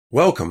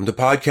Welcome to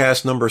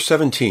podcast number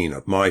 17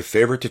 of My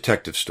Favorite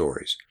Detective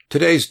Stories.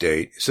 Today's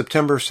date is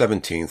September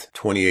 17th,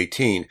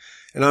 2018,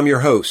 and I'm your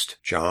host,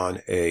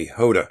 John A.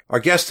 Hoda. Our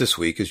guest this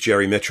week is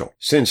Jerry Mitchell.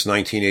 Since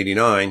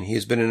 1989, he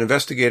has been an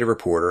investigative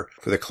reporter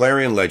for the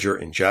Clarion Ledger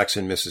in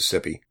Jackson,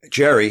 Mississippi.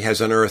 Jerry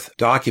has unearthed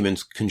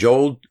documents,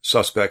 cajoled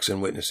suspects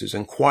and witnesses,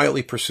 and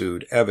quietly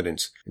pursued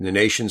evidence in the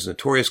nation's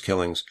notorious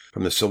killings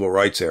from the Civil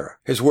Rights era.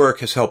 His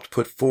work has helped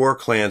put 4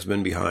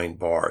 Klansmen behind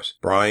bars.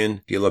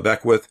 Brian D.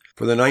 LeBeckwith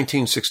for the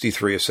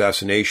 1963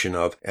 assassination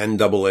of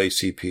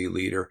NAACP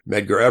leader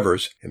Medgar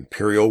Evers,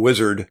 Imperial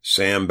Wizard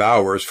Sam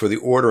Bowers for the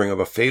ordering of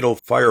a fatal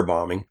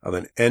firebombing of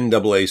an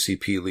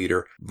NAACP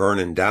leader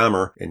Vernon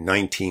Dahmer in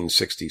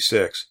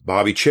 1966,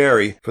 Bobby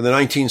Cherry for the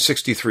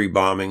 1963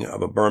 bombing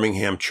of a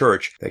Birmingham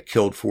church that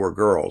killed 4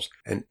 girls,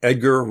 and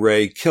Edgar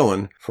Ray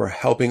Killen for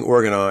helping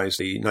organize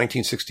the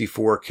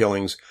 1964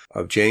 killings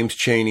of James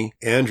Chaney,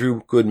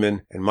 Andrew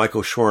Goodman, and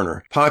Michael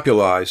Schwerner,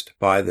 popularized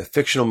by the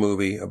fictional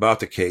movie about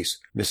the case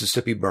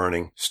Mississippi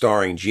Burning,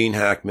 starring Gene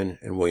Hackman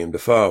and William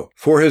Dafoe.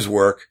 For his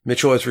work,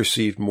 Mitchell has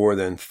received more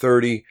than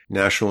 30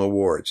 national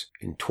awards.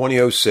 In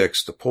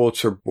 2006, the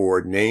Pulitzer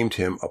Board named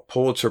him a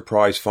Pulitzer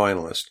Prize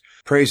finalist,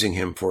 praising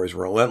him for his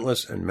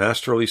relentless and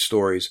masterly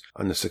stories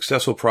on the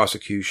successful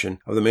prosecution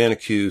of the man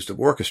accused of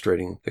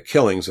orchestrating the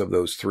killings of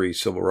those 3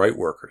 civil rights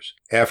workers.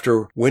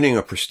 After winning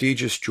a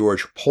prestigious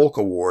George Polk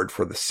Award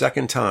for the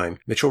second time,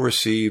 Mitchell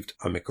received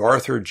a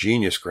MacArthur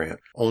Genius Grant,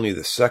 only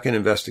the second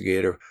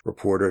investigative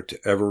reporter to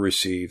ever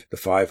receive the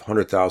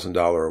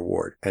 $500,000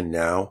 award. And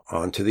now,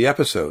 on to the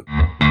episode.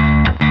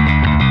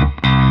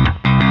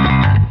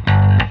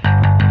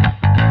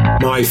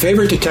 My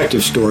Favorite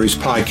Detective Stories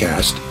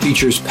podcast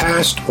features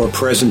past or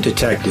present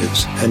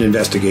detectives and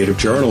investigative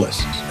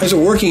journalists. As a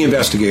working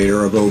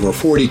investigator of over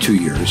 42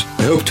 years,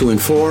 I hope to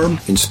inform,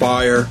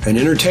 inspire, and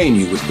entertain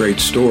you with great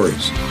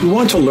stories. We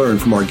want to learn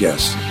from our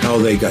guests how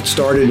they got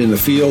started in the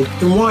field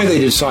and why they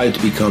decided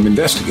to become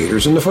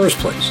investigators in the first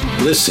place.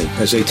 Listen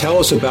as they tell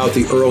us about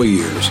the early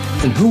years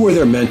and who were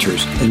their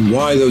mentors and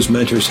why those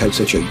mentors had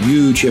such a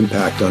huge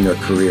impact on their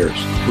careers.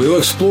 We will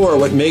explore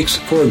what makes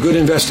for a good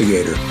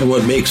investigator and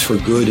what makes for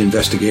good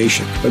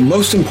investigation. But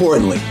most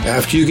importantly,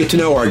 after you get to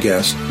know our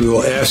guests, we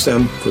will ask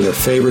them for their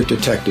favorite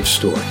detective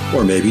story,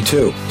 or maybe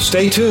 2.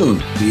 Stay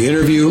tuned. The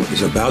interview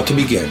is about to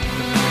begin.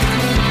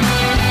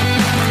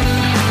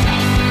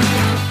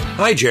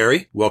 Hi,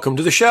 Jerry. Welcome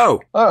to the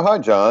show. Oh, hi,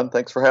 John.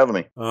 Thanks for having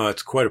me.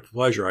 It's quite a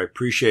pleasure. I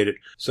appreciate it.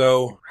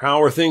 So,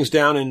 how are things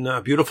down in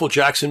beautiful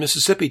Jackson,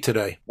 Mississippi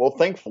today? Well,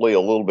 thankfully,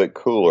 a little bit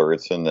cooler.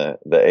 It's in the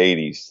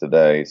 80s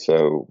today,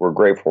 so we're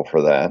grateful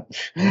for that.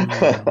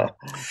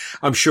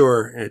 I'm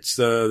sure. It's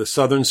the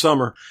southern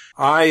summer.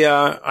 I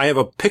have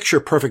a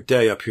picture-perfect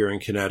day up here in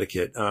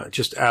Connecticut.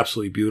 Just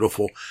absolutely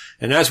beautiful.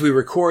 And as we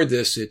record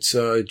this, it's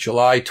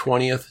July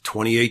 20th,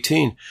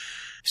 2018.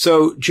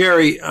 So,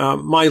 Jerry,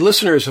 my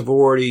listeners have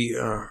already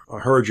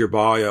heard your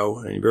bio,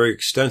 and a very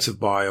extensive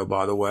bio,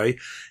 by the way.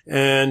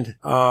 And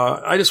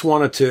I just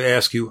wanted to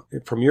ask you,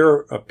 from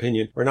your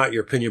opinion, or not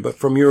your opinion, but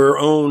from your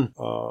own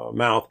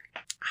mouth,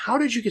 how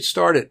did you get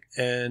started,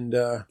 and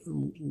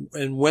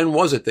when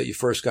was it that you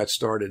first got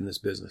started in this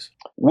business?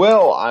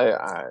 Well,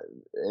 I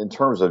in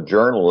terms of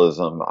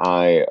journalism,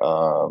 I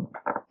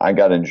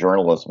got in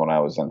journalism when I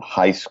was in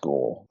high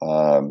school,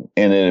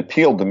 and it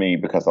appealed to me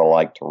because I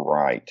like to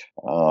write.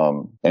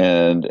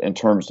 And in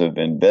terms of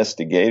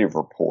investigative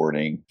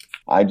reporting,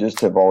 I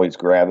just have always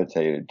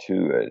gravitated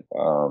to it.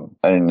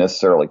 I didn't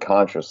necessarily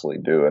consciously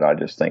do it. I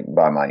just think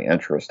by my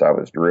interest, I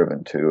was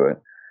driven to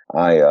it.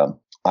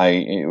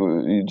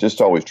 It just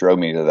always drove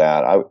me to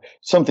that.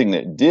 Something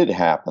that did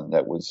happen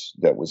that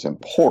was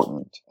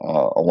important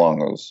along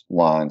those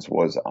lines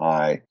was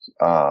I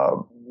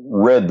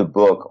read the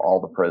book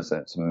All the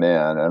President's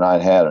Men, and I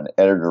had an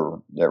editor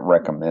that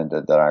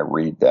recommended that I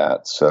read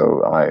that,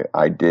 so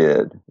I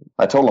did.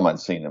 I told him I'd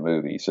seen the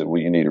movie. He said,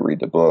 "Well, you need to read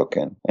the book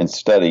and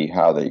study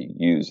how they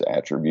use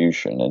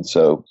attribution." And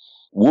so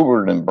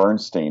Woodward and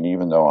Bernstein,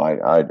 even though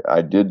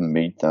I didn't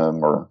meet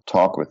them or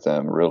talk with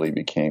them, really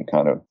became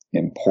kind of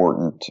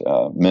important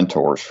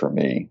mentors for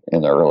me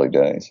in the early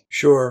days.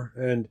 Sure.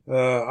 And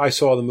I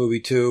saw the movie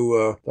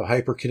too, the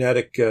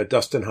hyperkinetic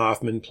Dustin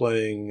Hoffman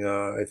playing,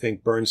 I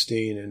think,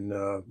 Bernstein,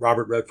 and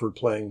Robert Redford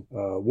playing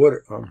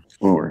Woodard.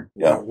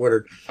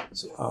 Woodard.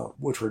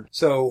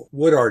 So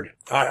Woodard.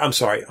 I'm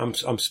sorry. I'm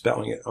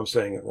spelling it. I'm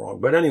saying it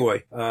wrong. But anyway,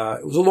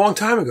 it was a long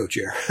time ago,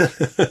 Jer.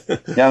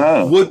 Yeah,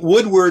 no.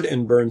 Woodward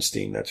and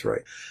Bernstein. That's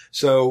right.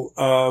 So,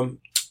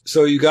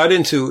 So you got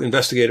into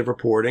investigative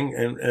reporting,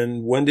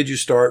 and when did you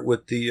start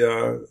with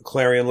the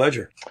Clarion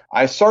Ledger?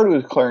 I started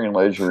with Clarion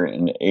Ledger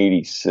in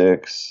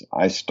 '86.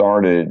 I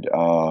started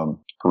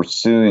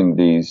pursuing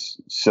these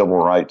civil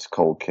rights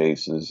cold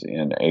cases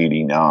in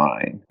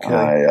 '89.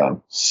 Okay. I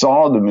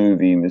saw the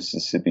movie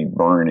Mississippi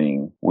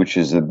Burning, which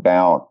is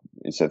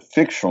it's a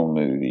fictional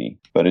movie,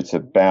 but it's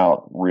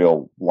about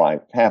real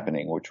life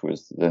happening, which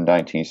was the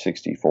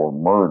 1964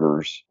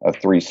 murders of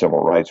 3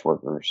 civil rights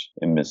workers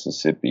in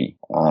Mississippi.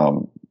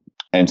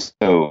 And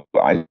so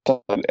I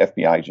saw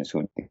FBI agents who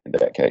investigated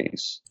that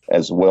case,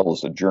 as well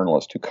as a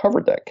journalist who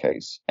covered that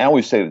case. I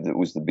always say that it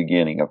was the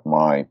beginning of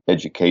my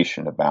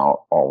education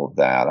about all of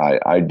that.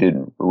 I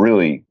didn't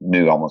really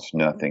knew almost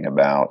nothing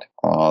about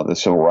the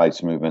civil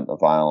rights movement, the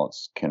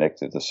violence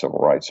connected to the civil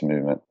rights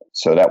movement.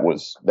 So that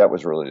was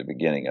really the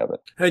beginning of it.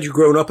 Had you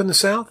grown up in the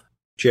South,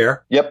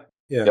 Jer? Yep.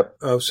 Yeah. Yep.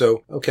 Oh,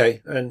 so,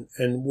 okay. And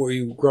were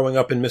you growing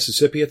up in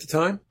Mississippi at the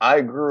time?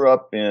 I grew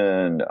up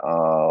in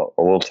a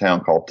little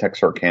town called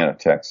Texarkana,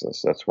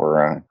 Texas. That's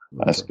where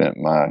I spent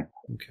my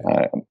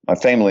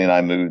family and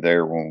I moved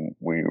there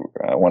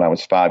when I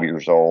was 5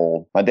 years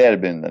old. My dad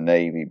had been in the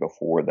Navy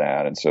before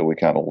that, and so we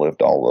kind of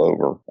lived all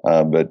over.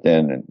 But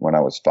then when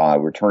I was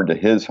 5, we returned to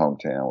his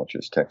hometown, which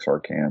is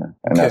Texarkana,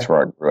 and that's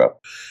where I grew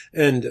up.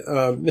 And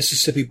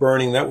Mississippi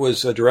Burning, that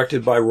was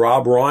directed by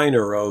Rob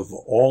Reiner of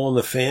All in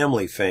the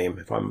Family fame,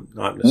 if I'm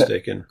not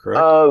mistaken,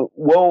 correct?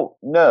 Well,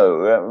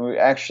 no.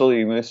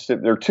 Actually,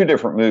 Mississippi, there are two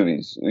different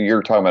movies.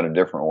 You're talking about a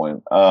different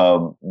one.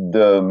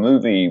 The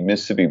movie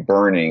Mississippi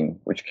Burning,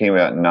 which came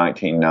out in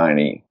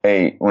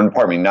 1988,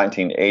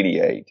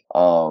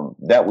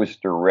 that was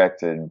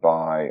directed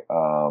by,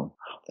 I'll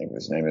think of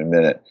his name in a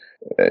minute,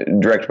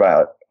 directed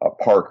by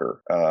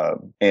Parker,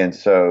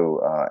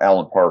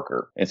 Alan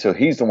Parker. And so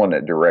he's the one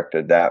that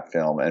directed that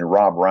film. And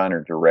Rob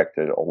Reiner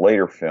directed a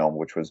later film,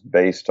 which was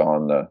based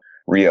on the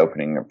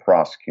reopening and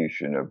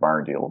prosecution of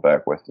Byron D.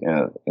 LeBeckwith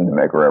in the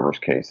Medgar Evers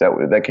case.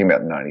 That came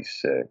out in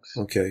 96.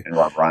 Okay. And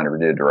Rob Reiner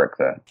did direct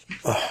that.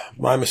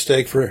 My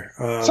mistake for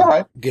it's all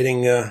right.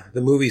 Getting the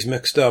movies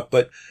mixed up.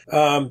 But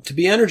to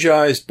be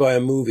energized by a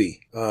movie,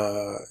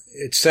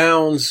 it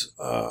sounds,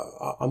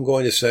 I'm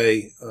going to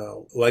say,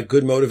 like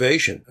good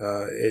motivation.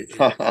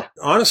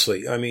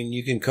 Honestly, I mean,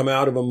 you can come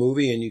out of a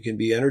movie and you can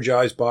be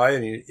energized by it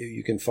and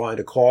you can find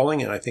a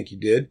calling, and I think you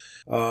did.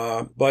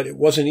 But it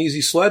wasn't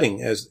easy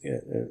sledding as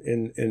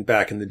in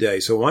back in the day.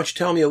 So why don't you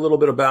tell me a little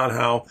bit about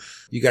how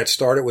you got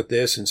started with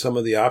this and some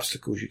of the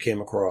obstacles you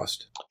came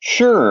across?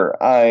 Sure.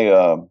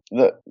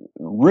 That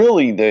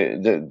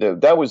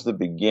was the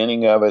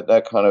beginning of it.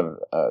 That kind of,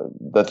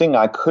 the thing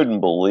I couldn't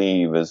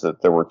believe is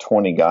that there were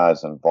 20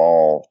 guys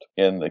involved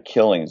in the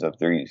killings of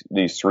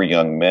these three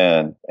young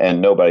men,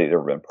 and nobody had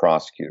ever been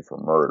prosecuted for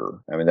murder.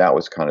 I mean, that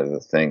was kind of the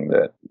thing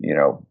that,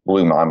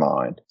 blew my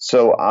mind.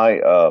 So I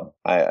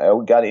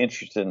got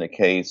interested in the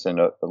case, and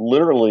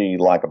literally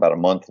like about a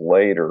month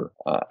later,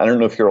 I don't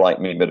know if you're like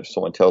me, but if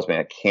someone tells me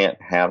I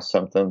can't have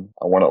something,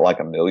 I want it like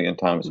a million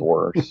times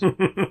worse.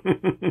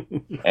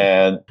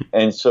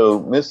 And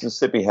so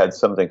Mississippi had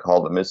something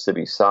called the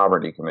Mississippi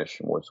Sovereignty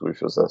Commission,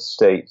 which was a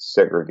state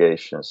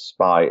segregationist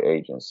spy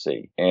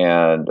agency.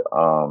 And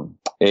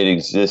it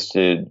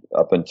existed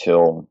up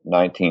until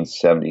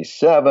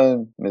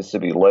 1977.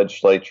 Mississippi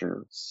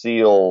legislature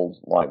sealed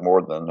like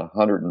more than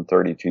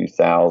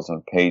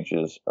 132,000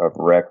 pages of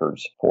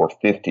records for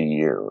 50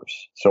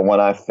 years. So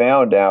when I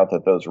found out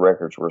that those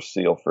records were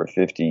sealed for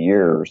 50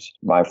 years,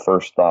 my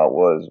first thought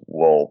was,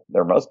 well,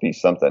 there must be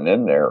something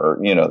in there, or,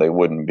 they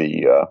wouldn't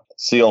be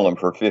sealing them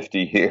for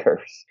 50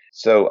 years.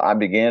 So I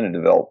began to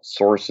develop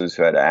sources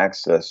who had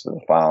access to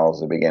the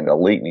files. They began to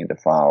leak me the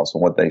files.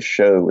 And what they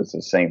showed was at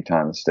the same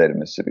time the state of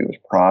Mississippi was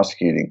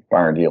prosecuting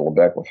Byron D.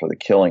 LeBeckwith for the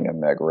killing of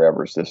Medgar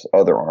Evers, this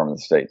other arm of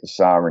the state, the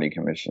Sovereignty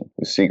Commission,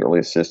 was secretly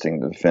assisting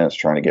the defense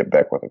trying to get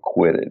Beckwith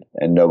acquitted.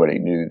 And nobody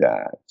knew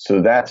that.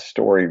 So that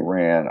story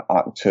ran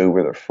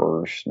October the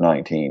 1st,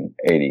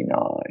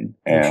 1989.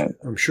 And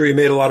I'm sure you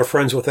made a lot of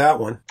friends with that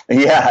one.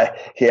 Yeah.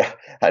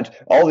 And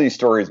all these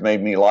stories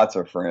made me lots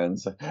of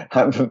friends.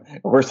 Of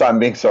course, I'm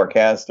being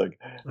sarcastic.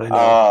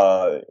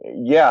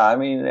 I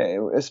mean,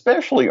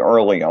 especially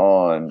early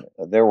on,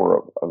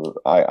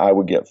 I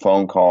would get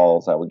phone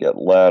calls, I would get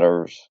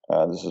letters.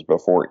 This is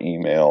before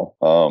email.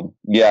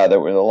 There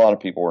were a lot of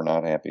people were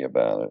not happy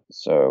about it.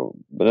 So,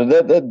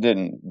 but that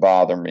didn't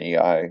bother me.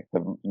 I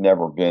have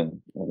never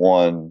been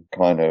one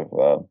kind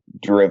of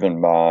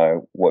driven by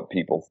what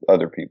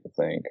other people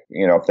think.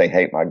 If they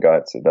hate my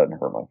guts, it doesn't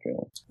hurt my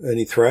feelings.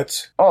 Any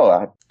threats? Oh,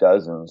 I have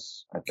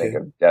dozens, I think,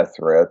 of death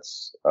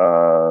threats.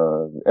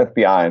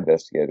 FBI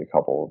investigated a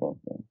couple of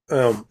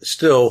them.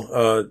 Still,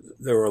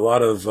 there were a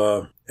lot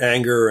of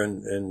anger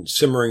and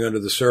simmering under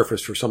the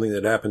surface for something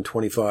that happened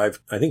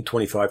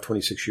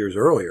 26 years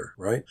earlier,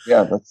 right?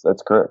 Yeah,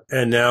 that's correct.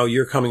 And now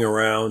you're coming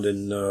around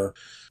and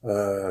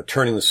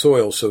turning the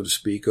soil, so to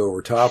speak,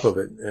 over top of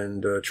it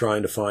and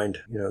trying to find,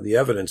 the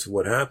evidence of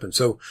what happened.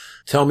 So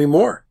tell me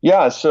more.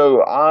 Yeah,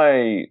 so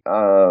I,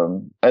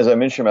 as I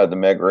mentioned about the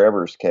Medgar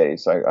Evers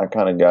case, I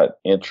kind of got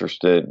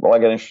interested. Well, I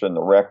got interested in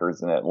the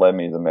records, and that led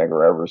me to the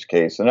Medgar Evers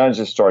case. And I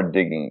just started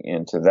digging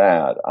into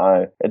that.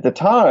 At the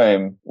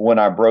time, when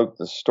I broke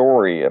the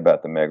story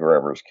about the Medgar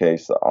Evers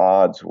case, the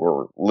odds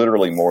were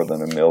literally more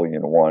than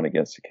 1,000,000 to 1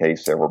 against the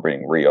case ever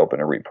being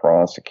reopened and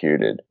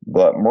reprosecuted.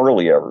 But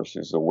Myrlie Evers,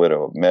 who's the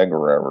widow of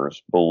Medgar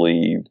Evers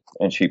believed,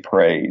 and she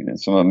prayed, and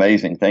some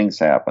amazing things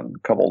happened.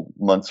 A couple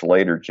months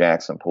later,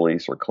 Jackson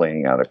police were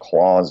cleaning out a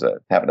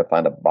closet, happened to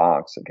find a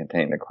box that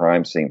contained the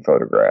crime scene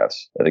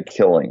photographs of the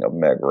killing of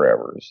Medgar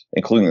Evers,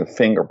 including the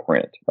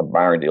fingerprint of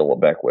Byron D.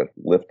 LeBeckwith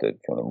lifted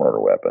from the murder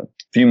weapon.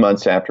 A few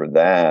months after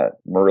that,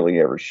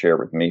 Myrlie Evers shared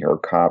with me her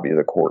copy of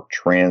the court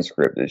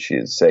transcript that she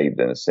had saved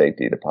in a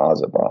safety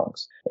deposit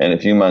box. And a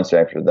few months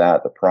after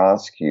that, the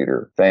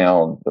prosecutor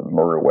found the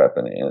murder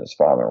weapon in his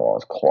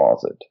father-in-law's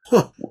closet,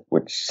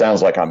 which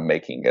sounds like I'm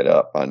making it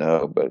up, I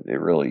know, but it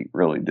really,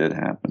 really did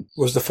happen.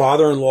 Was the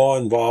father-in-law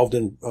involved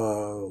in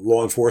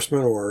law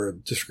enforcement or a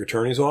district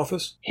attorney's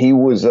office? He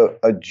was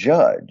a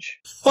judge.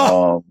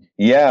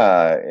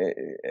 Yeah,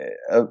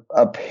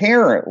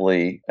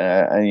 apparently,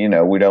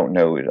 we don't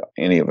know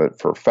any of it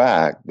for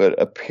fact,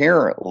 but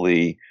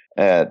apparently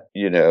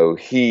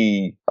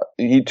he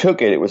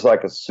took it. It was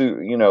like a suit,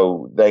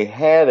 they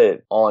had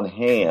it on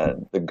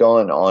hand, the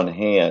gun on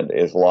hand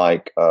is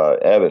like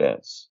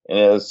evidence. And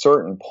at a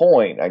certain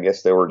point, I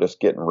guess they were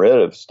just getting rid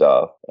of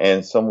stuff.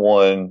 And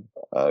someone,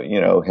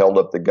 held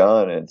up the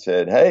gun and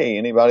said, "Hey,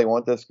 anybody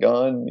want this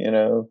gun?"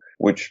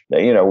 Which,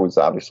 was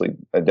obviously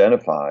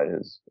identified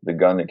as the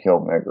gun that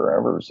killed Medgar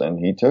Evers, and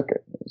he took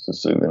it. It's a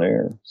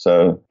souvenir.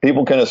 So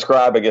people can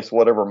ascribe, I guess,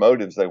 whatever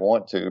motives they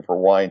want to for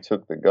why he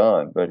took the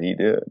gun, but he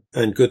did.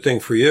 And good thing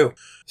for you.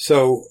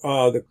 So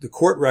the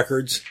court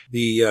records,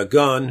 the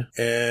gun,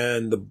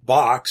 and the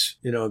box,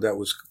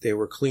 they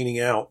were cleaning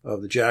out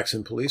of the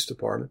Jackson Police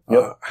Department.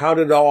 Yep. How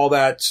did all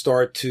that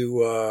start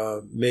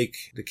to make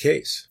the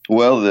case?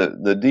 Well,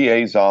 the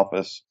DA's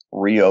office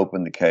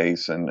reopened the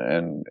case,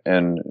 and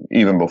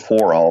even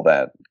before all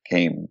that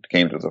came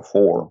to the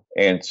fore.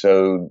 And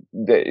so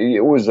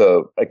it was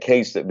a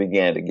case that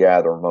began to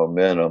gather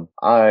momentum.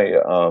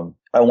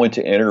 I went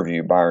to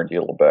interview Byron D.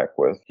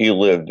 LeBeckwith. He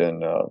lived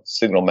in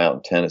Signal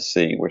Mountain,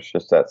 Tennessee, which is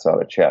just outside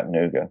of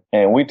Chattanooga.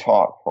 And we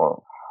talked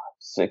for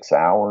 6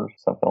 hours,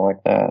 something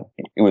like that.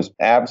 It was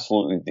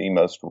absolutely the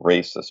most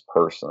racist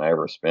person I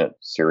ever spent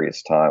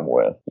serious time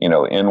with.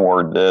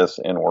 N-word this,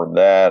 N-word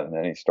that, and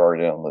then he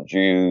started on the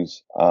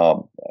Jews.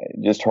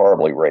 Just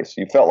horribly racist.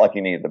 You felt like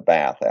you needed a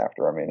bath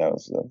after. I mean, that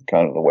was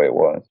kind of the way it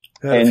was.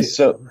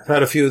 I've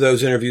had a few of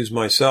those interviews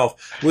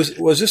myself.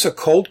 Was this a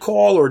cold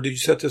call, or did you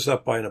set this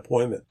up by an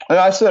appointment?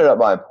 I set it up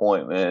by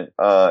appointment.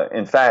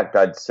 In fact,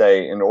 I'd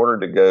say in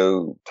order to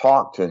go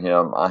talk to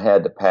him, I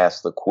had to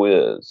pass the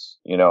quiz.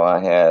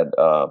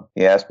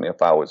 He asked me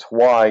if I was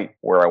white,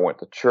 where I went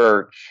to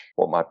church,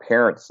 what my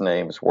parents'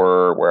 names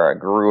were, where I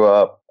grew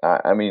up.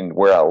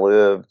 Where I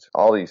lived,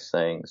 all these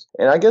things.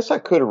 And I guess I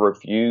could have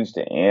refused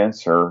to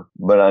answer,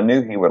 but I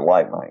knew he would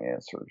like my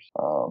answers.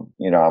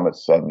 I'm a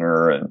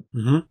Southerner and,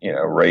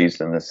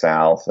 raised in the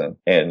South and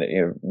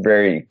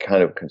very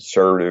kind of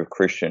conservative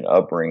Christian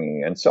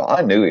upbringing. And so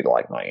I knew he'd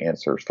like my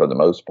answers for the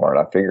most part.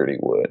 I figured he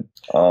would.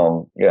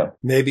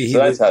 Maybe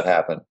that's how it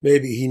happened.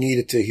 Maybe he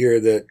needed to hear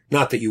that,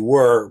 not that you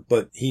were,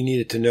 but he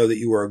needed to know that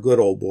you were a good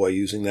old boy,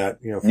 using that,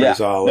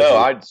 phraseology. No,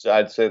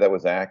 I'd say that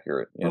was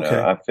accurate. Okay.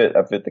 I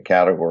fit the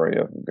category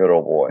of good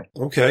old boy.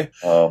 Okay.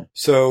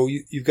 So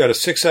you've got a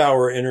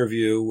 6-hour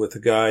interview with a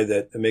guy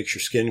that makes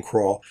your skin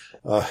crawl,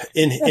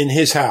 in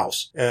his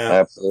house,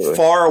 absolutely,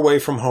 far away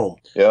from home.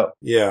 Yeah.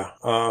 Yeah.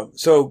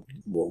 So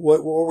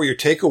what were your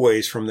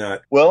takeaways from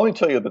that? Well, let me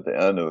tell you about the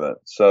end of it.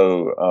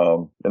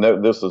 So,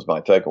 and this is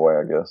my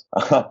takeaway, I guess.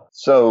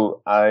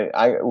 So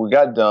we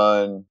got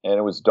done and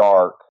it was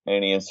dark.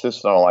 And he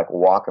insisted on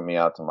walking me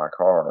out to my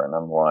car. And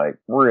I'm like,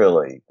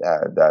 really?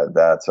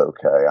 That's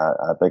okay.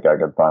 I think I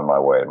could find my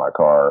way to my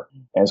car.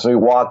 And so he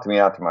walked me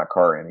out to my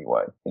car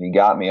anyway. And he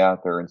got me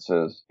out there and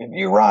says, "If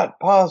you write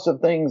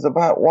positive things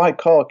about white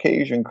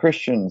Caucasian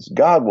Christians,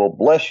 God will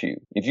bless you.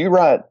 If you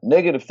write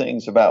negative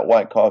things about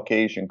white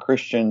Caucasian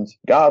Christians,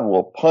 God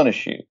will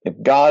punish you.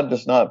 If God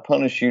does not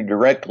punish you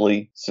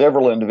directly,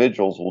 several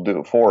individuals will do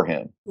it for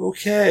him."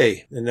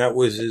 Okay. And that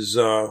was his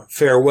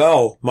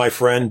farewell, my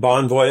friend,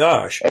 bon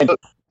voyage.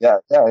 Yeah.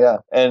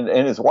 And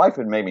his wife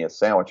had made me a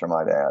sandwich, I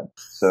might add.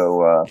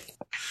 So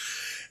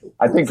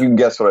I think you can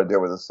guess what I did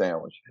with the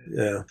sandwich.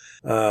 Yeah.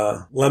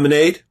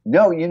 Lemonade?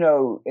 No,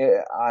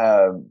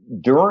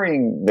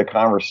 during the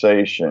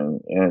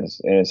conversation in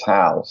his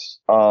house,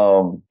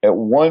 at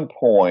one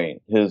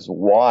point, his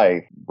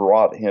wife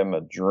brought him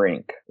a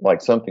drink,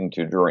 like something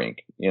to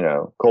drink,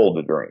 cold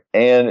to drink.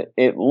 And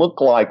it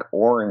looked like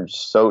orange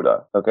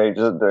soda. Okay.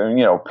 Just,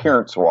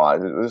 appearance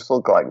wise, it just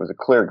looked like it was a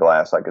clear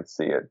glass. I could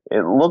see it.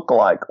 It looked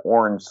like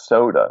orange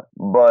soda,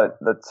 but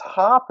the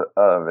top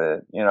of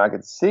it, I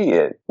could see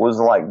it was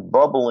like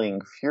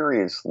bubbling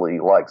furiously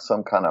like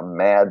some kind of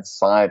mad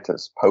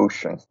scientist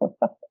potion.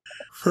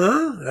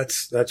 Huh?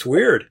 That's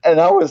weird. And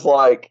I was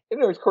like,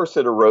 of course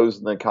it arose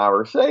in the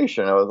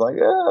conversation. I was like,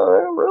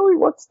 "Oh, really?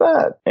 What's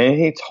that?" And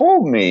he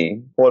told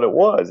me what it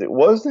was. It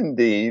was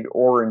indeed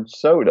orange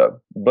soda,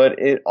 but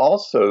it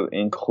also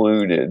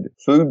included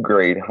food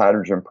grade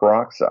hydrogen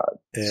peroxide.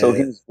 So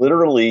he was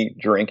literally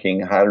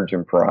drinking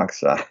hydrogen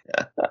peroxide.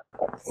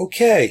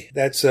 Okay,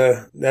 that's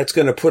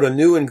going to put a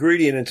new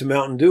ingredient into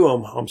Mountain Dew.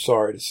 I'm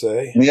sorry to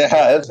say.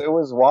 Yeah, it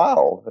was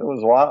wild. It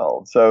was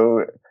wild.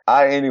 So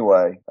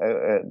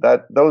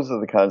those are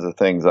the kinds of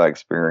things I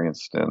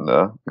experienced in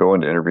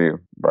going to interview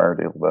Byron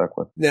Dale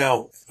Beckwith.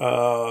 Now,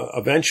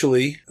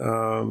 eventually,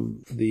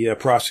 the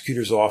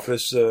prosecutor's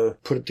office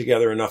put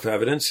together enough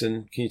evidence,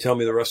 and can you tell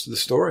me the rest of the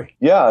story?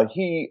 Yeah,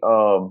 he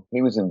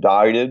was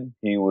indicted.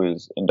 He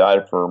was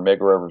indicted for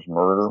Medgar Evers'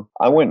 murder.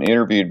 I went and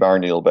interviewed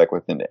Byron Dale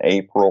Beckwith in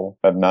April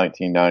of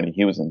 1990.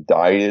 He was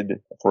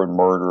indicted for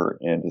murder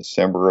in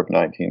December of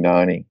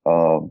 1990.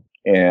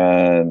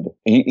 And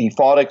he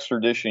fought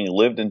extradition. He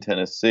lived in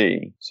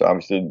Tennessee. So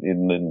obviously he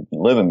didn't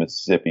live in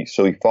Mississippi.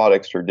 So he fought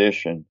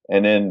extradition.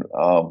 And then,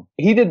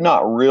 he did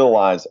not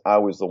realize I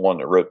was the one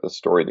that wrote the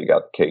story that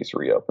got the case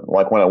reopened.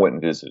 Like when I went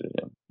and visited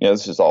him.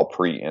 This is all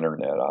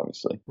pre-internet,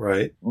 obviously.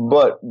 Right.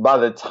 But by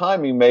the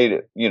time he made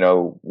it,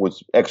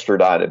 was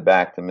extradited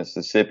back to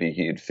Mississippi,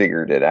 he had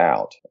figured it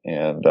out.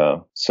 And,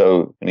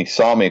 and he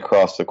saw me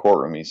across the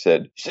courtroom. He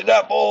said, "See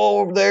that boy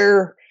over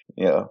there?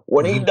 Yeah.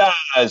 When he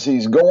dies,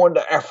 he's going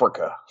to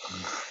Africa."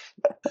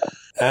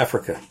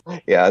 Africa.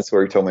 Yeah, that's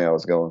where he told me I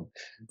was going.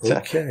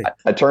 Okay.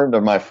 I turned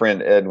to my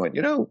friend Ed and went,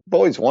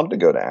 boys wanted to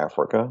go to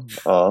Africa.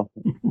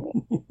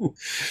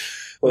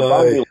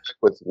 Byron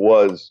Beckwith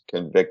was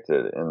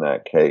convicted in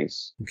that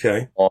case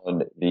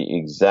on the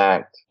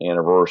exact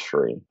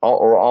anniversary,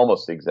 or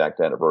almost the exact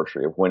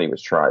anniversary of when he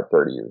was tried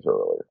 30 years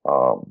earlier,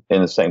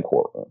 in the same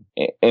courtroom.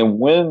 And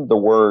when the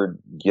word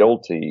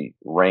guilty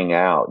rang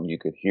out, you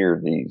could hear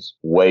these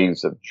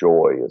waves of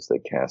joy as they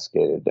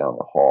cascaded down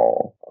the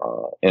hall.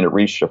 And it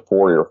reached a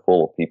foyer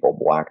full of people,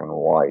 black and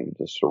white,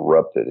 just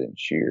erupted in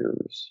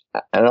cheers.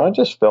 And I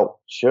just felt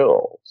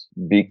chills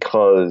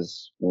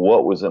because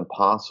what was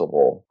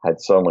impossible had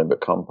suddenly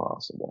become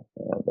possible.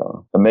 And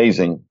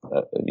amazing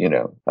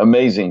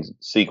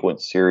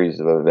sequence series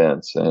of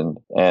events. And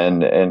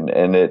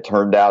it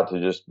turned out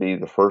to just be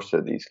the first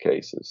of these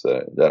cases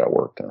that I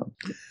worked on.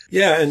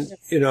 Yeah. And,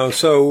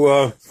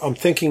 so I'm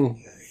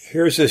thinking,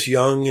 here's this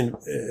young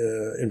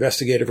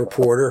investigative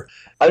reporter.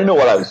 I didn't know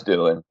what I was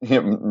doing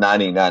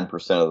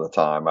 99% of the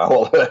time. I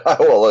will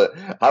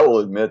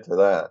admit to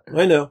that.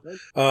 I know.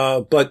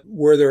 But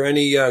were there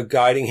any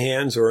guiding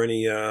hands or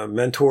any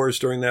mentors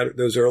during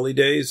those early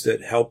days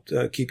that helped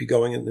keep you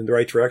going in the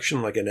right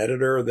direction, like an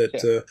editor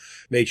that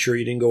made sure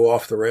you didn't go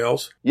off the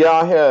rails? Yeah,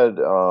 I had.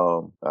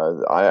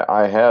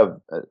 I have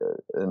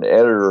an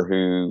editor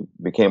who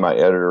became my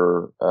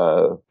editor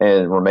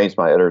and remains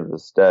my editor to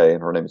this day,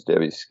 and her name is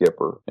Debbie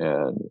Skipper,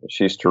 and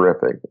she's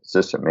terrific,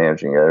 assistant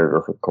managing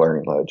editor for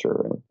Clarion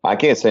Ledger. And I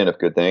can't say enough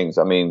good things.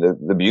 I mean,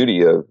 the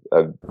beauty of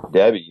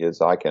Debbie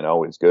is I can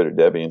always go to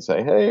Debbie and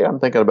say, "Hey, I'm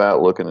thinking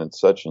about looking at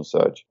such and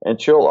such,"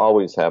 and she'll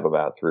always have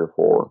about 3 or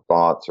 4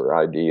 thoughts or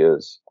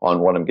ideas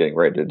on what I'm getting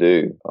ready to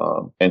do.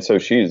 And so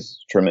she's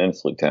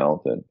tremendously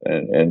talented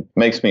and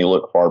makes me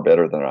look far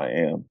better than I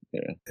am.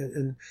 Yeah.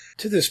 And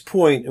to this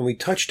point, and we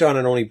touched on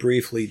it only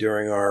briefly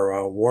during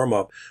our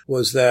warm-up,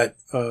 was that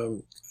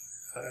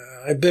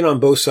I've been on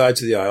both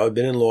sides of the aisle. I've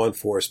been in law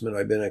enforcement.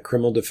 I've been a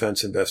criminal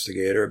defense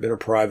investigator. I've been a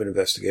private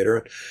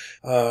investigator.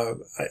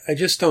 I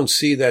just don't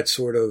see that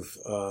sort of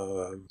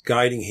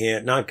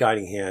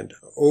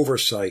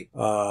oversight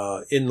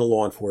in the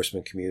law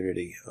enforcement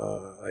community.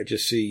 I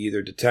just see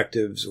either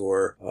detectives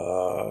or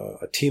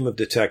a team of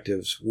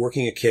detectives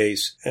working a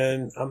case,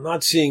 and I'm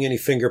not seeing any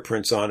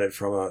fingerprints on it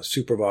from a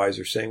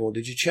supervisor saying, "Well,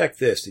 did you check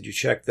this? Did you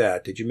check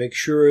that? Did you make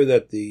sure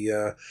that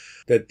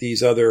that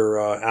these other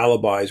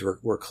alibis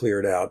were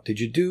cleared out? Did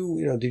you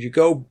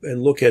go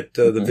and look at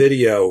the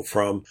video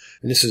from,"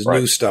 and this is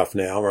new stuff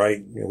now,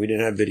 right? We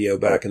didn't have video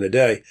back in the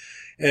day.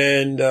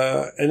 And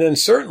then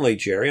certainly,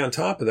 Jerry, on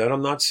top of that,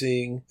 I'm not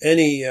seeing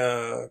any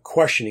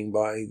questioning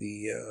by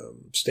the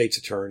state's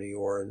attorney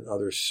or in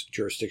other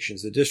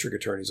jurisdictions, the district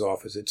attorney's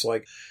office. It's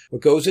like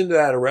what goes into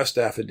that arrest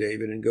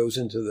affidavit and goes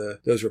into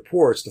those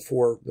reports, the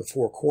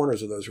four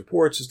corners of those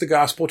reports, is the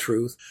gospel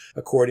truth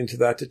according to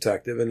that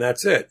detective, and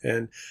that's it.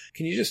 And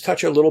can you just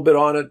touch a little bit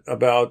on it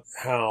about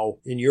how,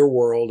 in your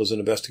world as an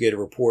investigative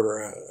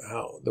reporter,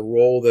 how the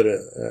role that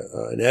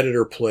an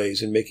editor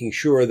plays in making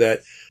sure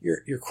that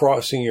you're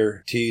crossing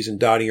your T's and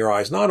dotting your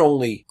I's, not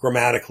only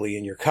grammatically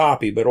in your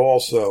copy, but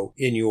also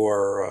in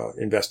your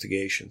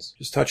investigations.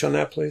 Just touch on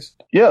that, please.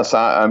 Yes,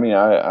 I mean,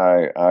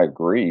 I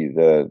agree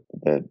that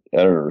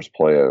editors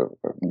play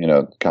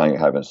kind of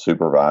having a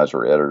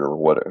supervisor, editor,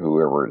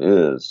 whoever it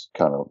is,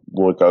 kind of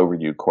look over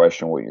you,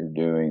 question what you're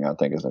doing. I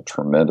think is a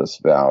tremendous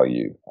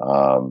value,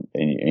 and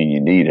you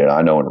need it.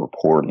 I know in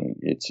reporting,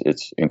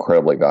 it's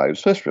incredibly valuable,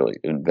 especially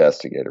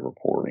investigative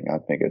reporting. I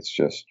think it's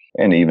just,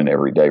 and even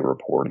everyday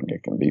reporting,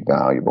 it can be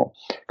valuable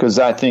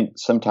because I think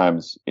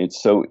sometimes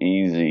it's so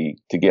easy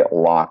to get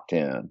locked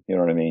in. You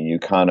know what I mean? You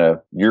kind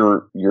of,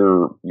 you're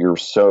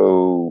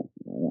so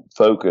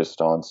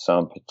focused on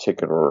some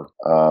particular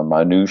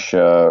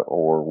minutia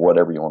or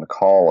whatever you want to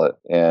call it,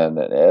 and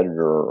an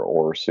editor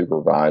or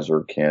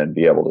supervisor can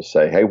be able to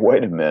say, "Hey,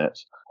 wait a minute."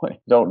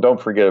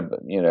 Don't forget,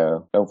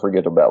 don't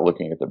forget about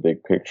looking at the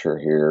big picture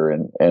here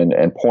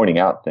and pointing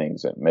out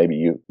things that maybe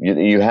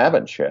you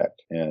haven't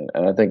checked. And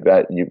I think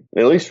that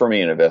at least for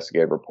me, an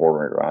investigative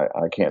reporter,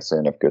 I can't say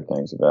enough good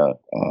things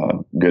about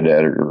good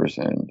editors,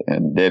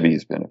 and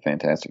Debbie's been a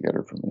fantastic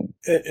editor for me.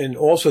 And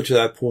also to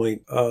that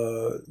point,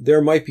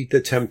 there might be the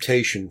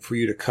temptation for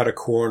you to cut a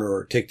corner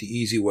or take the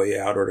easy way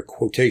out, or to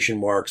quotation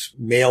marks,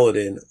 mail it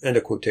in, end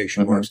of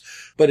quotation marks.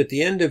 But at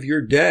the end of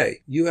your day,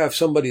 you have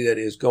somebody that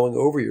is going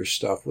over your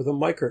stuff with a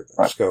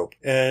microscope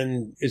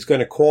and is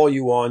going to call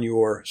you on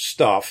your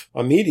stuff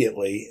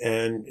immediately,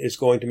 and is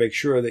going to make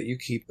sure that you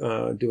keep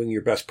doing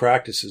your best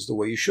practices the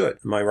way you should.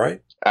 Am I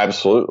right?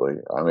 Absolutely.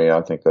 I mean, I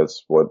think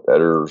that's what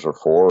editors are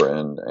for,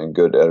 and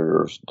good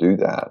editors do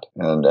that.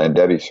 And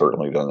Debbie's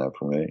certainly done that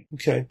for me.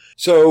 Okay.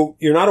 So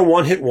you're not a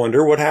one-hit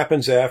wonder. What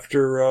happens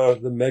after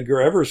the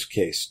Medgar Evers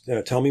case?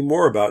 Tell me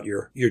more about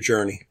your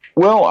journey.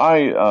 Well,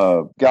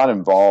 I got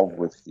involved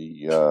with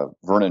the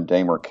Vernon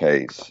Dahmer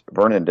case.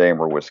 Vernon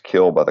Dahmer was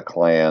killed by the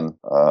Klan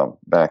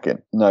back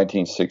in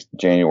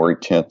January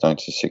 10th,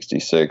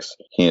 1966.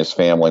 He and his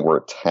family were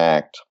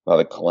attacked by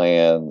the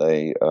Klan.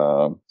 They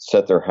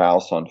set their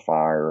house on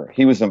fire.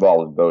 He was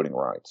involved in voting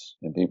rights,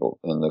 and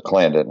the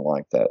Klan didn't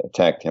like that.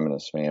 Attacked him and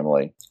his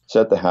family.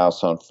 Set the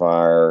house on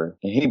fire.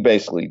 And he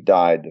basically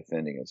died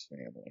defending his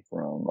family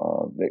from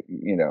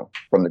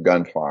the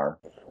gunfire.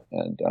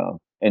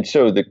 And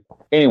so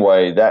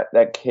anyway,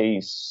 that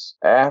case,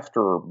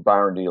 after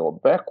Byron D.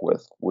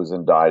 Beckwith was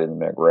indicted in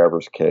the Medgar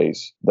Evers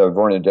case, the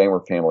Vernon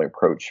Dahmer family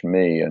approached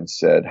me and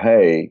said,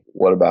 "Hey,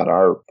 what about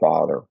our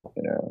father?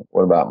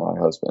 What about my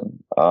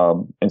husband?"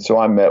 And so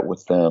I met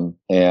with them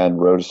and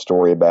wrote a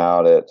story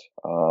about it.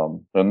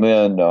 And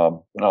then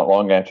not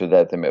long after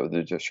that, they met with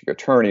the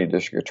district attorney. The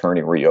district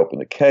attorney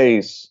reopened the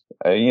case,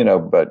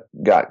 but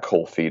got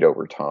cold feet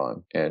over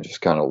time and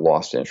just kind of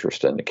lost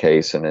interest in the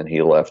case. And then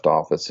he left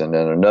office. And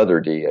then another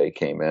DA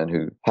came in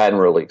who hadn't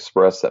really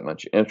expressed that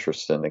much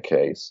interest in the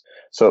case.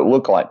 So it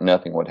looked like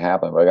nothing would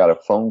happen. But I got a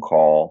phone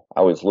call.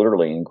 I was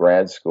literally in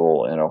grad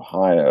school in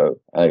Ohio.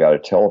 And I got a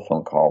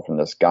telephone call from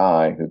this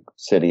guy who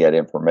said he had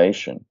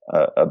information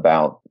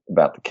about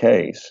the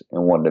case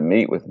and wanted to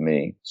meet with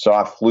me. So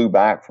I flew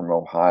back from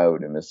Ohio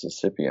to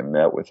Mississippi and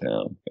met with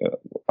him.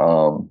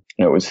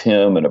 It was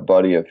him and a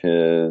buddy of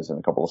his and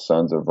a couple of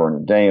sons of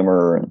Vernon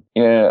Dahmer.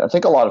 And I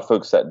think a lot of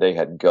folks that day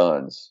had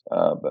guns,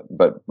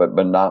 but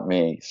not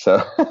me. So.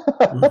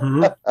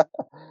 Mm-hmm.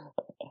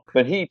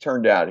 But he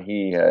turned out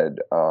he had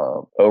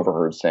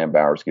overheard Sam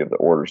Bowers give the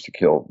orders to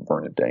kill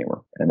Vernon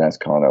Dahmer. And that's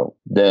kind of,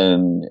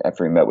 then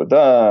after he met with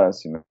us,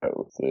 he met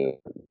with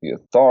the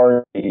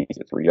authorities,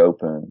 it's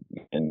reopened,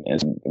 and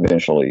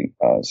eventually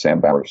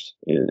Sam Bowers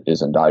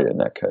is indicted in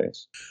that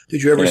case.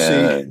 Did you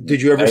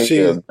ever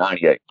see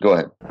 98. Go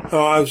ahead.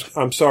 Oh,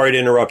 I'm sorry to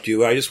interrupt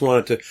you. I just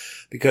wanted to,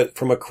 because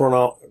from a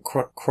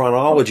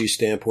chronology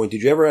standpoint,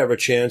 did you ever have a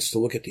chance to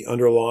look at the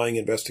underlying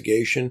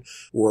investigation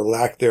or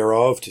lack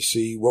thereof to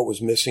see what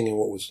was missing and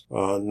what was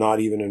not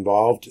even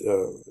involved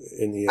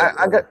in the?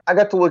 I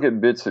got to look at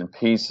bits and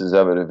pieces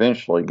of it.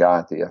 Eventually,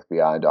 got the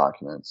FBI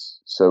documents,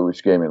 so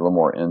which gave me a little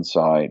more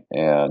insight.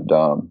 And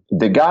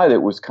the guy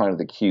that was kind of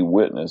the key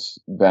witness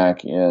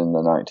back in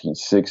the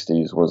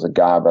 1960s was a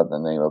guy by the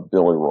name of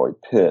Billy Roy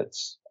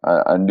Pitts.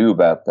 I knew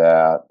about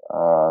that.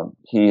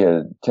 He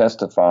had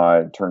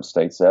testified, turned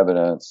state's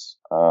evidence,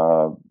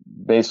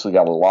 basically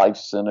got a life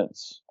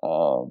sentence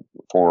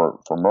for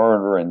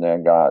murder, and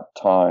then got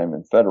time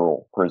in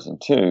federal prison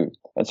too.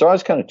 And so I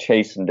was kind of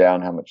chasing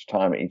down how much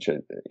time each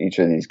of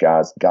these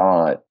guys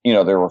got.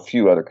 There were a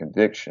few other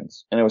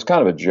convictions, and it was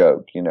kind of a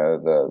joke.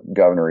 The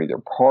governor either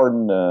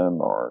pardoned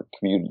them or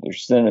commuted their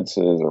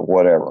sentences or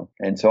whatever.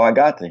 And so I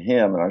got to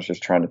him, and I was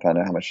just trying to find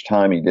out how much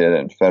time he did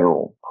in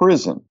federal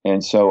prison.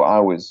 And so I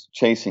was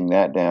chasing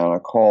that down. I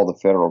called the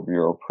Federal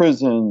Bureau of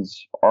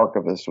Prisons.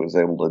 Archivist was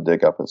able to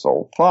dig up his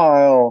old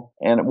file.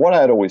 And what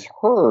I had always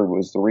heard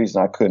was the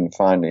reason I couldn't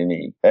find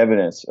any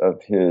evidence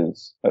of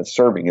his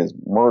serving his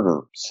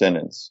murder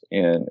sentence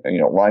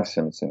life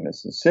sentence in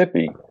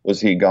Mississippi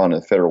was he'd gone to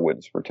the Federal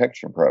Witness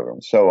Protection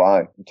Program. So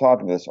I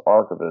talked to this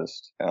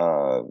archivist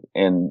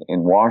in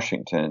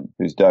Washington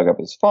who's dug up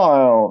his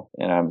file,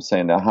 and I'm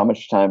saying, now how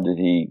much time did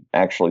he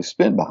actually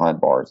spend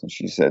behind bars? And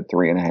she said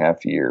 3.5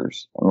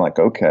 years. I'm like,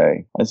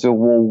 okay. I said,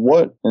 well,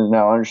 what? And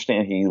now I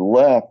understand he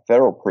left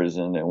federal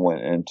prison and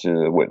went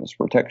into the Witness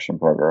Protection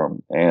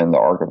Program, and the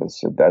archivist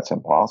said that's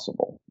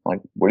impossible.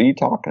 Like, what are you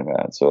talking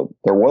about? So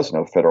there was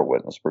no Federal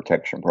Witness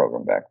Protection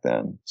Program back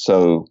then.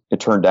 So it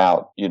turned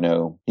out,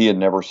 he had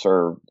never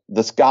served.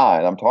 This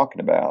guy I'm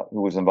talking about,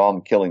 who was involved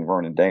in killing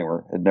Vernon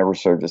Dahmer, had never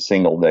served a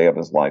single day of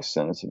his life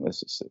sentence in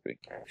Mississippi.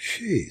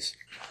 Jeez.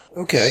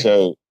 Okay.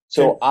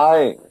 So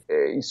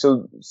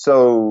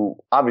so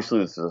obviously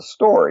this is a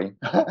story,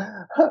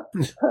 but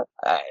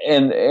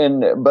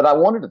I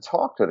wanted to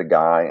talk to the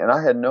guy, and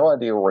I had no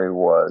idea where he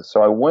was.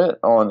 So I went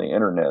on the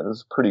internet. This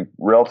is pretty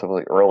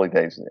relatively early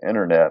days of the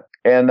internet,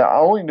 and I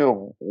only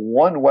knew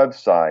one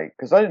website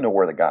because I didn't know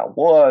where the guy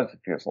was, if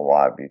he was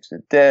alive, if he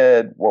was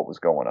dead, what was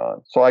going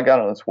on. So I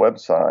got on this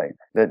website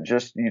that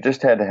you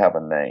just had to have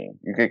a name.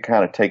 You could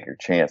kind of take your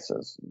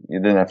chances. You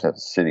didn't have to have a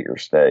city or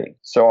state.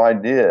 So I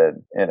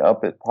did, and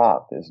up it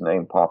popped. His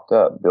name popped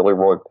up. Billy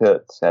Roy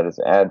Pitts had his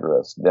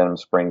address, Denham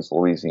Springs,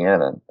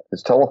 Louisiana,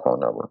 his telephone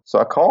number. So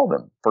I called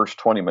him. First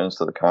 20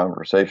 minutes of the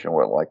conversation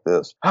went like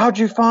this. How'd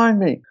you find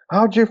me?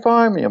 How'd you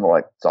find me? I'm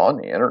like, it's on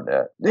the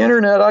internet. The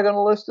internet, I got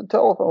a listed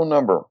telephone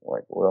number. I'm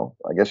like, well,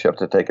 I guess you have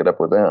to take it up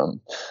with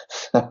them.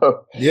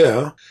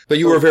 Yeah. But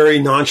you were very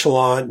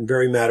nonchalant and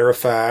very matter of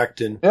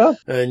fact. And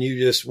you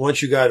just,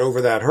 once you got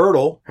over that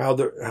hurdle, how'd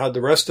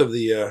the rest of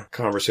the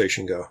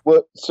conversation go?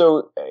 Well,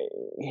 so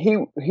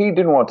he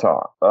didn't want to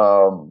talk,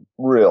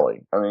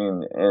 really. I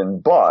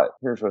mean, but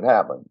here's what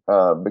happened.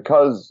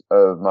 Because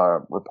of my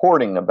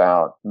reporting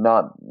about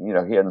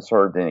he hadn't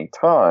served any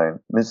time,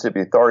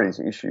 Mississippi authorities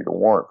issued a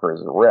warrant for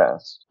his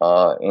arrest,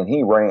 and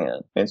he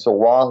ran. And so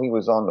while he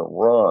was on the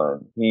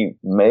run, he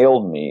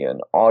mailed me an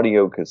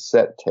audio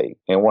cassette tape.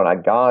 And when I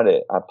got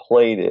it, I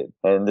played it,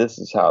 and this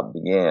is how it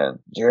began.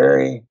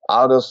 Jerry,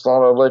 I just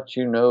thought I'd let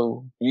you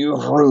know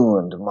you've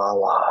ruined my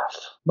life.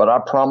 But I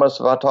promise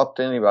if I talk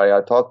to anybody,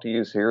 I talk to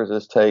you. So here's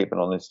this tape. And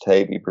on this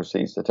tape, he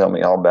proceeds to tell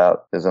me all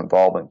about his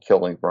involvement,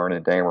 killing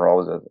Vernon Damer, all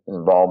his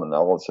involvement in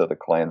all this other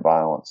Klan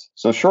violence.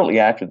 So shortly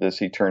after this,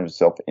 he turns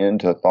himself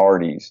into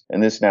authorities.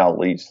 And this now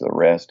leads to the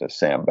arrest of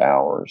Sam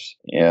Bowers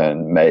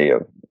in May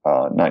of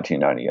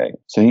 1998.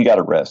 So he got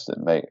arrested.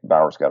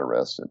 Bowers got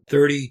arrested.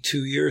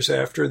 32 years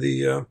after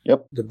the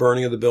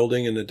burning of the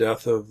building and the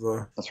death of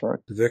that's right,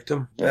 the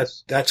victim.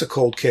 Yes. That's a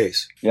cold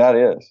case. Yeah,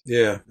 it is.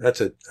 Yeah,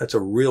 that's a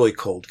really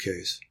cold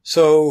case.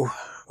 So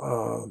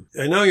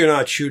I know you're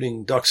not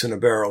shooting ducks in a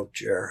barrel,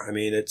 Jer. I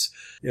mean, it's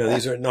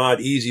these are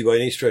not easy by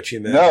any stretch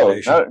of the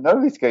imagination. No, none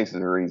of these cases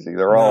are easy.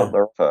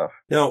 They're tough.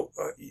 Now,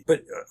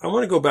 but I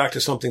want to go back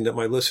to something that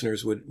my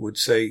listeners would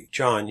say,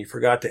 John, you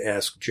forgot to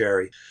ask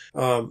Jerry.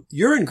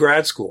 You're in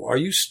grad school. Are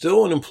you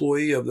still an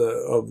employee of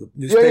the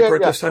newspaper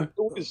at this time?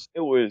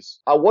 It was.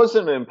 I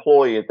wasn't an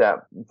employee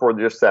for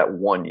just that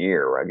 1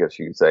 year, I guess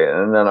you could say,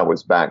 and then I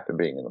was back to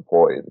being an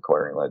employee of the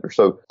Clarion Ledger.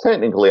 So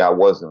technically, I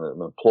wasn't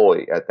an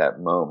employee at that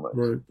moment.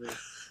 Right.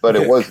 But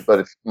okay. But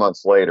a few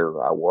months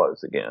later, I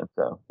was again.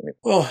 So,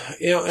 well,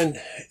 and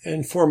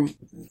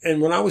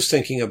when I was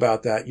thinking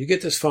about that, you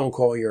get this phone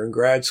call, you're in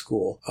grad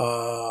school,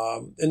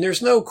 and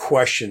there's no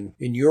question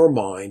in your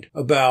mind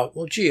about,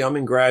 well, gee, I'm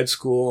in grad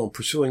school, I'm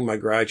pursuing my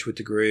graduate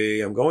degree,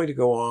 I'm going to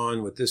go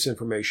on with this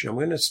information,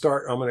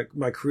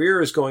 my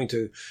career is going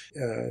to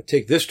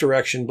take this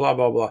direction, blah,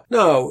 blah, blah.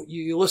 No,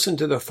 you listen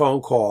to the phone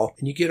call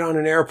and you get on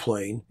an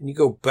airplane and you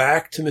go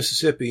back to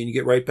Mississippi and you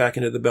get right back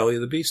into the belly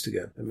of the beast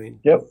again. I mean,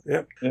 yep.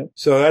 Yeah.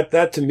 So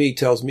that to me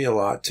tells me a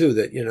lot too,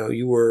 that,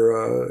 you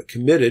were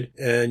committed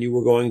and you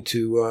were going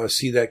to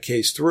see that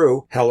case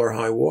through, hell or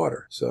high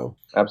water. So.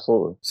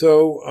 Absolutely.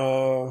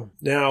 So,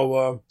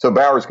 now, so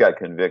Bowers got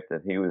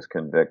convicted. He was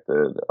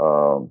convicted,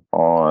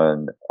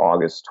 on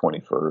August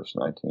 21st,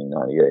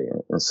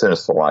 1998 and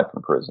sentenced to life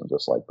in prison,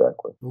 just like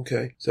Beckwith.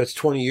 Okay. So that's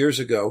 20 years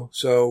ago.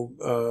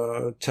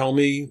 So, tell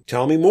me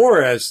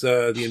more, as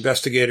the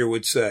investigator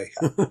would say.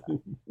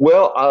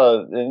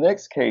 Well, the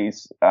next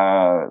case,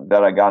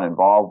 that I got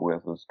involved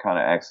with was kind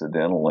of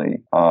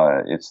accidentally.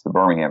 It's the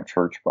Birmingham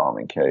church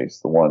bombing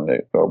case, the one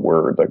that,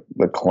 where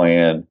the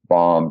Klan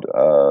bombed,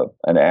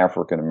 an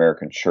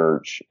African-American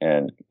church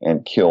and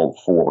killed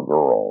four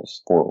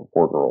girls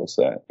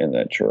in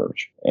that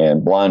church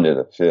and blinded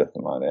a fifth,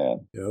 I might add.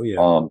 Oh, yeah.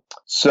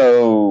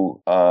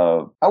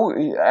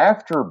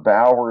 After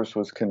Bowers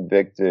was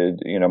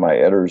convicted, my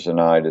editors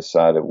and I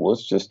decided, well,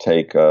 let's just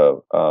take a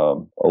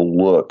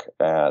look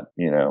at,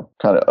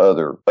 kind of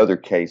other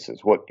cases.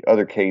 What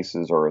other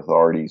cases are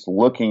authorities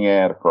looking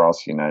at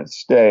across the United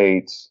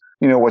States?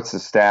 What's the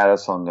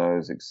status on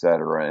those, et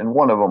cetera. And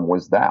one of them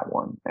was that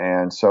one.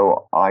 And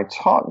so I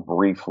talked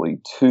briefly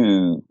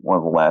to one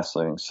of the last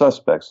living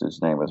suspects,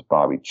 whose name was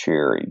Bobby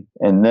Cherry.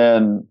 And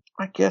then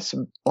I guess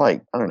it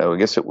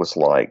was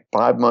like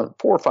 4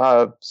 or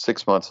 5,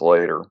 6 months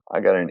later, I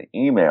got an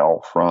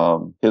email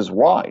from his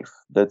wife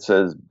that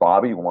says,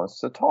 Bobby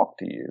wants to talk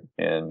to you.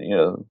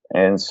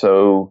 And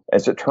so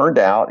as it turned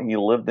out, he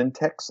lived in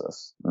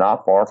Texas,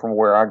 not far from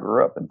where I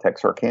grew up in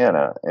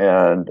Texarkana.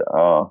 And,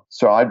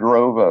 so I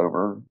drove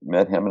over,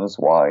 met him and his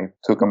wife,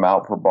 took him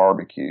out for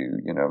barbecue,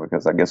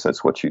 because I guess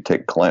that's what you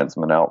take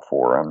Klansmen out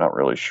for. I'm not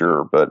really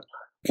sure, but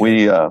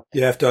you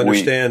have to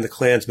understand the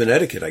Klansman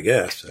etiquette, I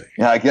guess.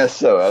 Yeah, I guess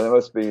so. That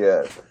must be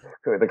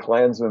the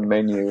Klansman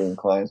menu and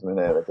Klansman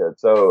etiquette.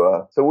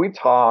 So we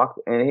talked,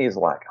 and he's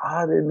like,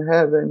 I didn't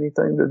have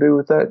anything to do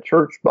with that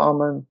church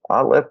bombing.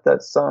 I left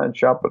that sign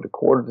shop at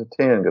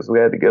 9:45 because we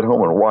had to get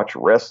home and watch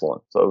wrestling.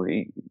 So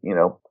he,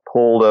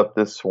 pulled up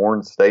this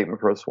sworn statement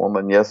for this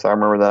woman. Yes, I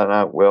remember that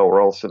night. Well,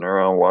 we're all sitting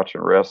around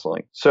watching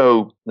wrestling.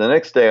 So the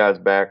next day I was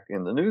back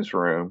in the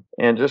newsroom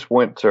and just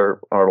went to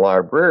our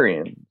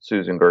librarian,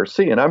 Susan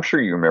Garcia. And I'm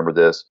sure you remember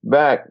this.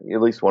 Back,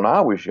 at least when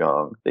I was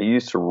young, they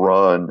used to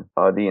run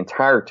the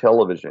entire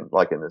television,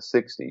 like in the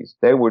 60s.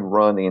 They would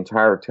run the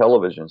entire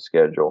television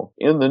schedule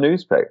in the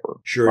newspaper.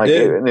 Sure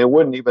did. And it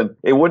wouldn't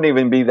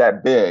even be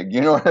that big.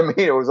 You know what I mean?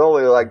 It was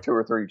only like 2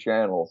 or 3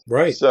 channels.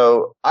 Right.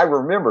 So I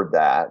remembered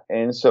that.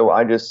 And so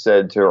I just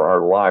said to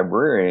our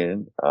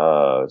librarian,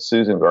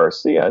 Susan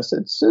Garcia, I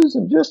said,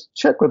 Susan, just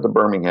check with the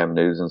Birmingham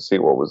News and see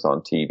what was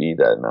on TV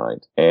that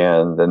night.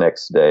 And the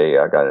next day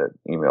I got an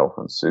email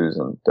from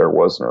Susan. There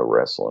was no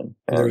wrestling.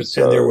 And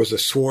there was a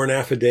sworn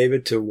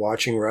affidavit to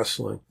watching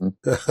wrestling.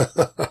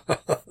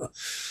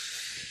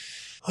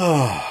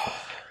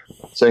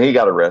 So he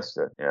got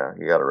arrested. Yeah,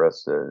 he got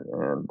arrested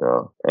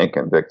and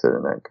convicted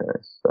in that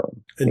case. So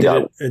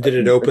did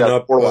it open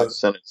up 4 life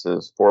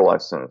sentences? 4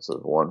 life sentences,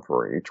 one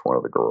for each one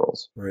of the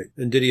girls. Right.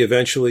 And did he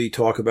eventually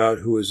talk about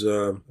who his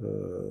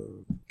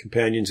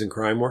companions in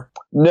crime were?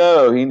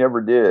 No, he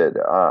never did.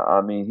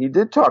 I mean, he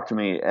did talk to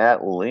me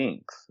at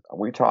length.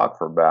 We talked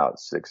for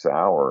about 6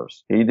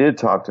 hours. He did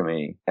talk to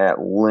me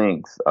at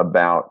length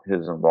about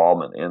his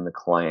involvement in the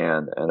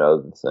Klan and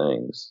other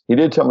things. He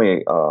did tell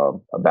me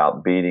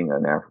about beating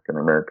an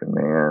African-American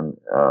man,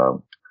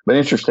 but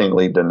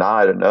interestingly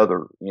denied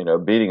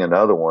beating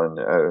another one.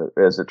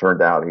 As it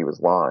turned out, he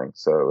was lying.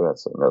 So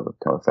that's another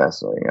kind of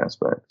fascinating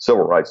aspect.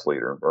 Civil rights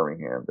leader in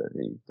Birmingham that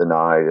he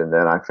denied. And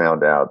then I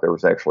found out there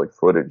was actually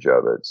footage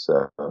of it.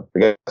 So the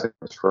guy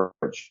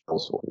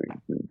was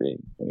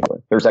anyway,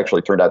 there's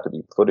actually turned out to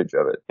be footage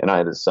of it. And I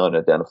had his son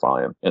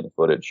identify him in the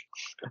footage.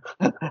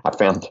 I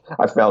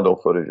found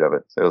old footage of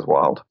it. It was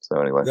wild. So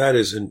anyway.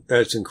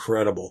 That's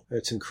incredible.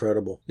 That's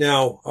incredible.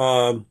 Now,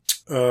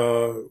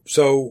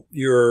 so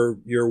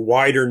your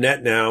wider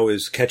net now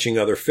is catching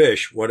other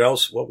fish. What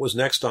else? What was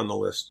next on the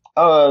list?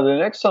 The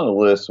next on the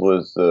list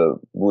was the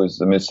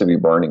Mississippi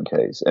burning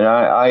case, and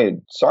I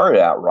had started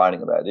out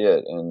writing about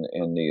it,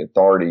 and the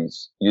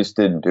authorities just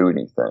didn't do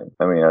anything.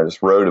 I mean, I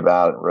just wrote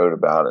about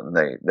it,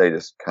 and they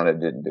just kind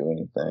of didn't do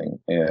anything.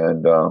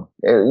 And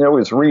it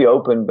was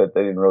reopened, but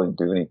they didn't really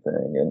do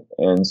anything.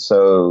 And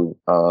so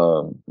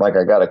I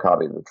got a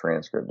copy of the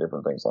transcript,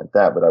 different things like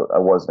that, but I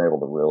wasn't able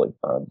to really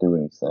do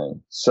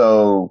anything.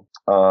 So,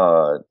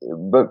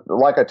 but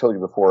like I told you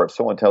before, if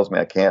someone tells me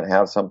I can't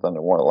have something, I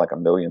want it like a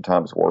million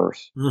times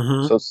worse.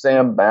 Mm-hmm. So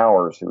Sam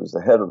Bowers, who was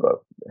the head of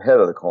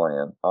the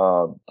Klan,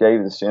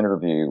 gave this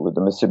interview with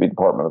the Mississippi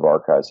Department of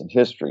Archives and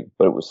History,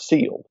 but it was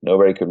sealed.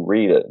 Nobody could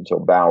read it until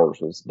Bowers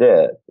was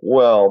dead.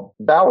 Well,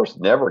 Bowers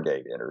never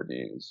gave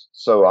interviews.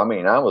 So, I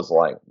mean, I was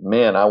like,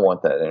 man, I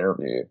want that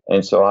interview.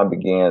 And so I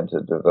began to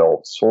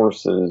develop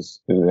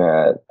sources who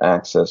had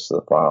access to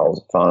the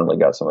files. Finally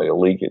got somebody to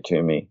leak it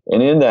to me.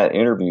 And in that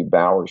interview,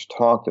 Bowers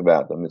talked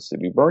about the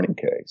Mississippi burning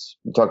case.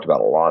 He talked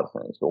about a lot of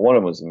things, but one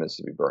of them was the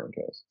Mississippi burning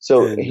case.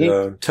 So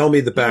tell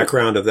me the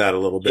background of that a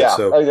little bit. Yeah,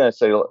 So I was going to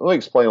say, let me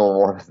explain a little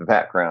more of the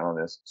background on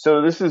this.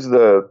 So this is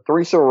the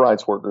 3 civil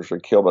rights workers were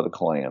killed by the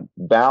Klan.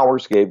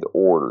 Bowers gave the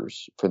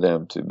orders for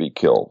them to be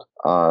killed.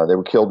 They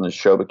were killed in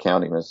Neshoba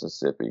County,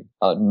 Mississippi.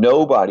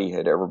 Nobody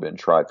had ever been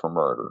tried for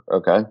murder,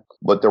 okay?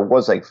 But there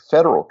was a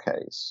federal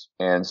case.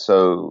 And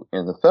so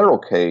in the federal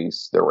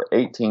case, there were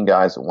 18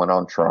 guys that went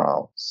on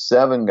trial.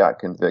 7 got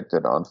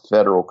convicted on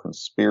federal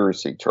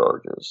conspiracy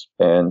charges.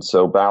 And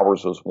so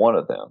Bowers was one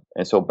of them.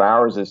 And so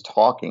Bowers is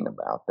talking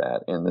about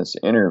that in this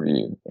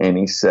interview. And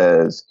he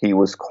says he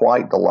was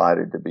quite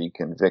delighted to be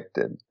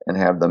convicted and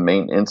have the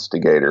main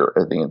instigator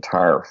of the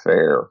entire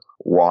affair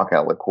walk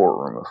out of the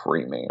courtroom a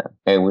free man.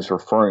 And he was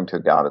referring to a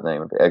guy by the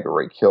name of Edgar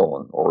Ray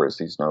Killen, or as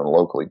he's known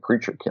locally,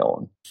 Preacher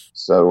Killen.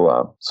 So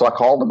I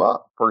called him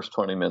up. First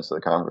 20 minutes of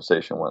the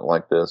conversation went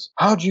like this.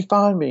 How'd you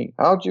find me?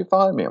 How'd you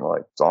find me? I'm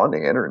like, it's on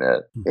the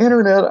internet.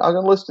 Internet? I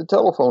can list a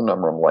telephone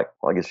number. I'm like,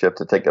 well, I guess you have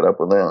to take it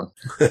up with them.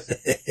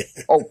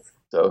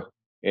 So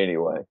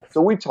anyway,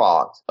 so we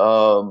talked,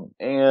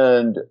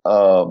 and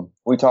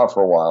we talked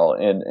for a while,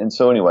 and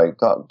so anyway,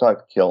 talked to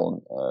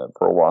Killen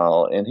for a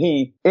while, and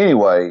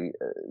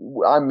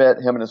I met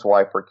him and his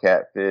wife for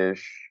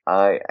Catfish.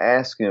 I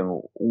asked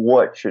him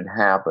what should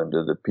happen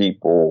to the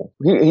people.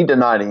 He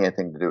denied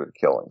anything to do with the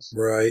killings.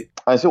 Right.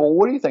 I said, well,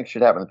 what do you think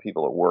should happen to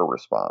people that were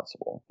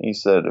responsible? He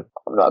said,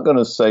 I'm not going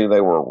to say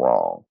they were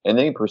wrong. And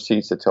then he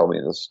proceeds to tell me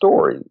the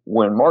story.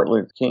 When Martin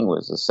Luther King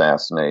was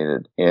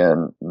assassinated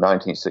in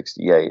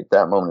 1968, at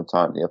that moment in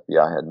time, the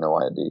FBI had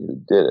no idea who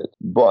did it.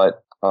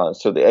 But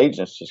so the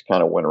agents just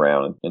kind of went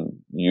around in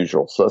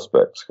usual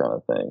suspects kind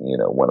of thing,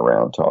 went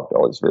around, talked to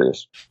all these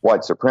various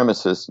white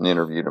supremacists and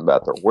interviewed them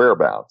about their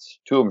whereabouts.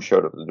 2 of them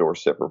showed up at the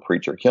doorstep where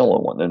Preacher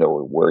Killen wanted to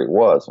know where he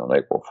was on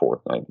April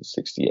 4th,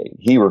 1968.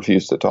 He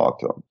refused to talk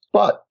to them.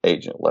 but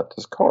agent left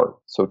his card.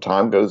 So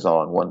time goes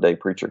on. One day,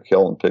 Preacher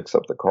Killen picks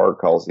up the card,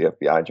 calls the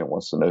FBI agent,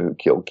 wants to know who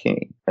killed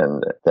King.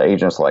 And the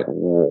agent's like,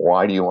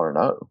 why do you want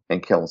to know?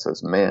 And Killen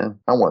says, man,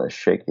 I want to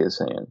shake his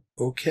hand.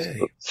 Okay.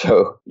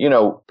 So,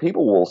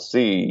 people will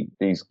see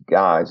these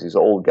guys, these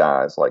old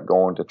guys, like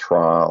going to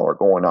trial or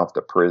going off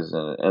to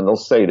prison, and they'll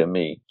say to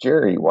me,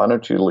 Jerry, why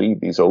don't you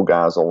leave these old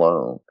guys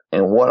alone?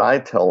 And what I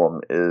tell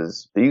them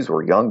is these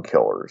were young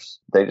killers.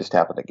 They just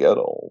happen to get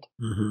old.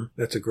 Mm-hmm.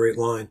 That's a great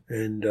line,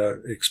 and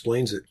it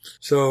explains it.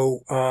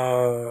 So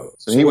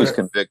he was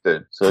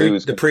convicted.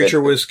 The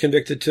preacher was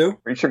convicted too?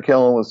 Preacher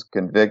Killen was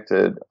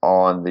convicted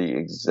on the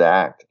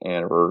exact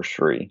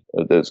anniversary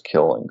of those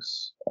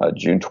killings,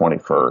 June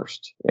 21st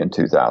in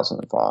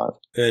 2005.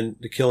 And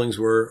the killings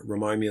were,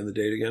 remind me on the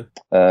date again?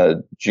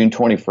 June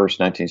 21st,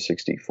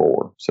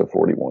 1964. So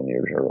 41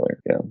 years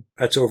earlier. Yeah.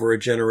 That's over a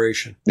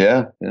generation.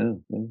 Yeah.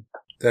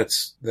 That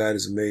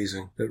is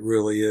amazing. That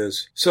really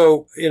is.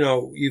 So,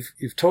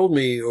 you've told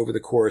me over the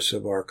course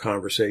of our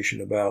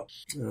conversation about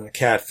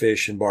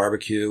catfish and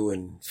barbecue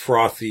and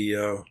frothy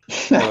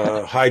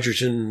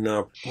hydrogen.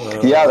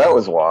 Yeah, that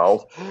was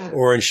wild.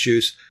 Orange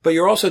juice. But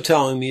you're also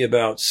telling me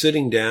about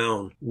sitting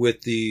down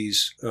with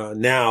these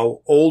now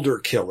older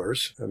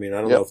killers. I mean,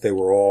 I don't know if they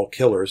were all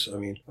killers. I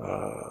mean,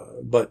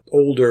 but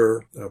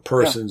older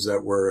persons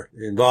that were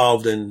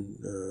involved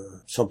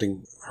in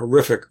something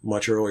horrific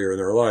much earlier in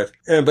their life.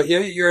 But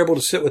you're able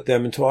to sit with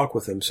them and talk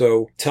with them.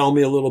 So tell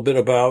me a little bit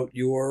about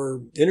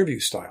your interview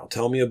style.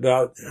 Tell me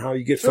about how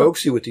you get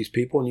folksy with these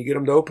people and you get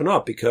them to open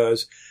up,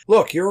 because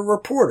look, you're a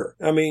reporter.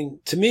 I mean,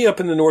 to me up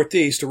in the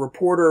Northeast, a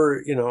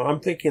reporter, I'm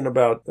thinking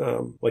about,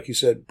 like you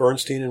said,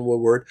 Bernstein and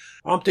Woodward.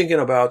 I'm thinking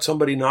about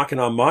somebody knocking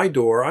on my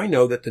door. I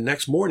know that the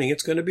next morning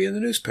it's going to be in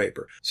the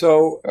newspaper.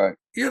 So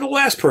you're the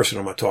last person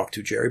I'm going to talk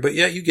to, Jerry, but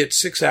yet you get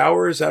 6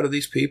 hours out of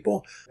these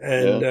people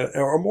and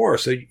or more.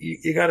 So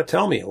you got to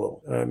tell me a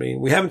little. I mean,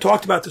 we haven't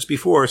talked about this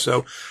before,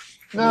 so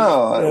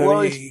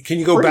can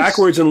you go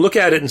backwards and look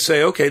at it and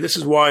say, okay, this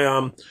is why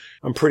I'm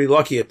pretty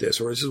lucky at this,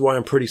 or this is why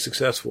I'm pretty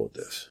successful at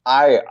this?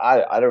 I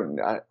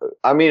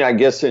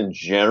guess in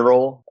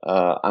general,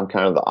 I'm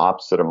kind of the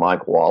opposite of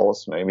Mike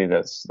Wallace. Maybe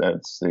that's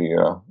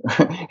the,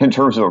 in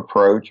terms of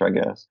approach, I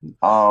guess.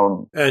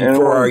 And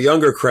for our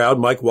younger crowd,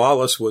 Mike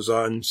Wallace was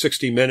on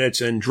 60 Minutes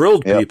and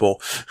drilled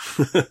people.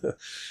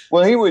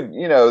 Well, he would,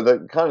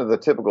 the kind of the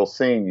typical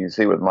scene you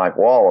see with Mike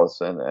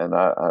Wallace and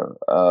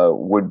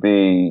would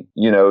be,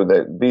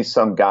 that be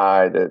some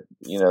guy that,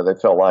 they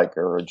felt like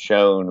or had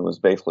shown was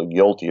basically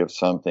guilty of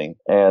something,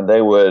 and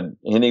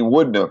he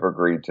wouldn't have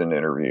agreed to an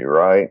interview,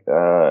 right?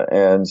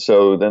 And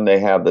so then they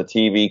have the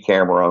TV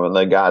camera on, and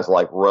the guy's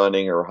like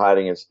running or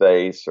hiding his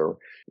face or,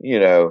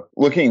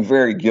 looking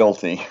very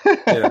guilty.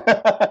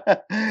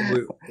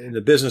 In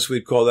the business,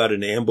 we'd call that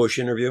an ambush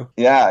interview.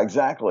 Yeah,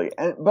 exactly.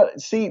 But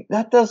see,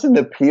 that doesn't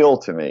appeal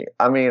to me.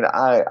 I mean,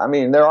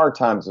 there are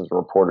times as a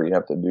reporter you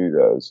have to do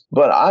those,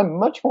 but I'm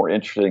much more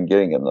interested in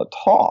getting them to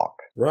talk.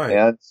 Right.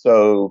 And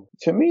so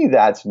to me,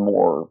 that's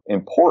more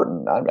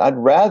important. I'd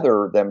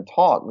rather them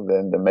talk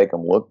than to make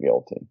them look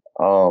guilty.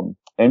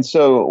 And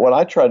so what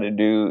I try to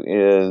do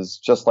is,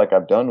 just like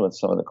I've done with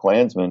some of the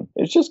Klansmen,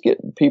 is just get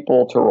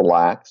people to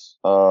relax.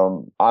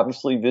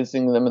 Obviously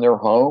visiting them in their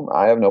home,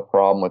 I have no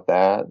problem with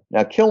that.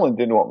 Now, Killen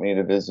didn't want me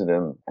to visit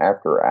him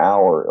after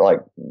hour,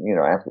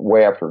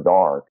 way after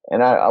dark.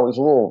 And it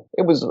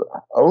was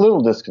a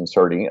little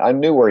disconcerting. I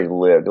knew where he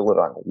lived. He lived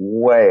like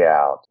way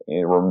out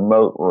in a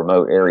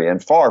remote area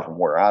and far from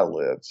where I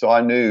lived. So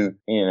I knew,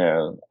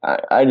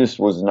 I just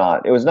it was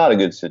not a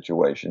good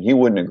situation. He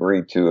wouldn't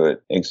agree to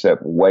it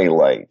except way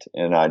late.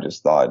 And I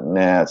just thought,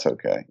 nah, it's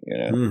okay.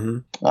 Mm-hmm.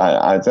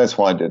 That's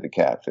why I did the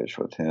catfish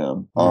with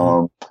him.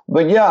 Mm-hmm.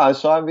 But yeah,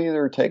 so I've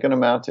either taken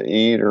them out to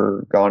eat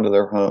or gone to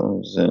their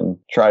homes and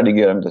tried to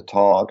get them to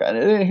talk.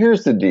 And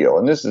here's the deal.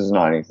 And this is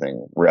not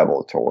anything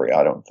revelatory,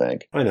 I don't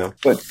think. I know.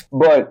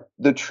 But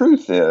the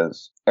truth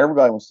is,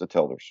 everybody wants to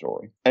tell their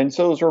story. And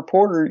so as a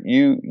reporter,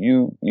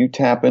 you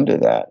tap into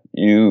that.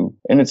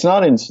 And it's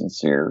not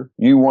insincere.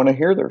 You want to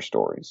hear their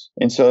stories.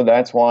 And so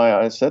that's why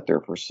I sit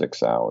there for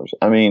 6 hours.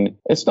 I mean,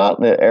 it's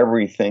not that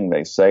everything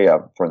they say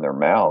up from their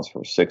mouths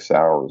for 6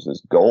 hours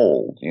is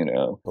gold,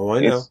 Oh,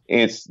 I know.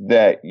 It's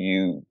that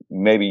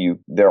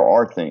there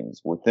are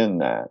things within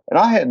that. And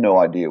I had no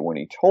idea when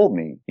he told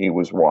me he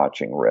was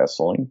watching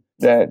wrestling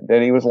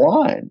that he was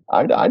lying.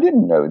 I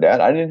didn't know that.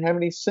 I didn't have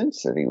any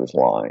sense that he was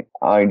lying.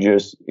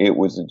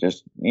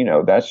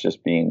 That's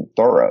just being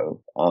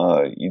thorough.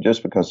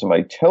 Just because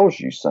somebody tells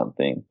you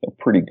something,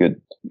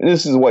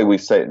 this is the way we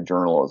say it in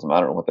journalism.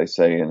 I don't know what they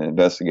say in the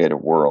investigative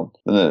world.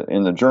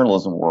 In the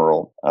journalism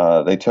world,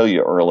 they tell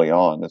you early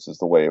on, this is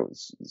the way it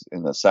was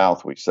in the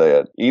South, we say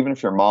it. Even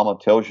if your mama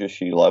tells you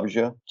she loves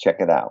you,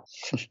 check it out.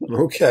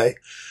 Okay.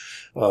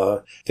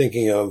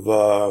 Thinking of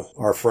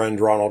our friend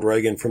Ronald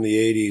Reagan from the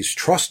 80s,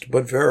 trust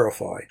but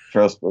verify.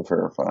 Trust but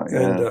verify,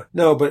 yeah.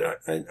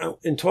 And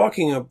in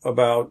talking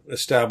about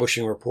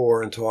establishing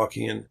rapport and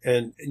talking,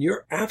 and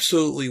you're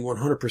absolutely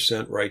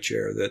 100% right,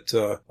 Jer,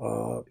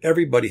 that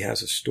everybody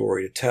has a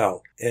story to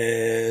tell.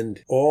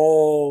 And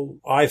all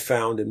I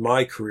found in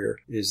my career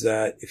is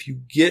that if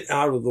you get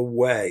out of the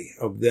way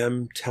of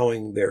them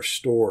telling their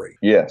story,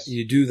 yes,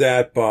 you do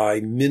that by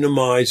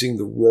minimizing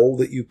the role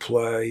that you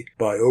play,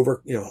 by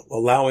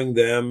allowing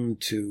them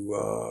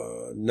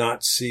to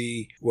not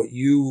see what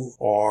you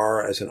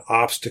are as an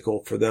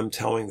obstacle for them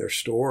telling their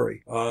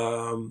story.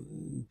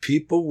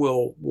 People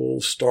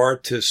will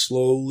start to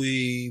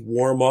slowly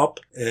warm up,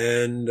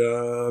 and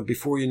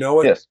before you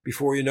know it,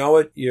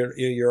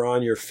 you're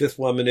on your fifth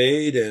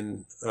lemonade,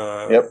 and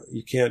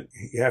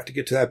you have to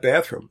get to that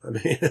bathroom. I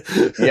mean,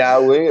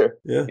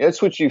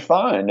 it's what you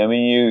find. I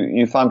mean,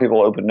 you find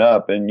people open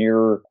up, and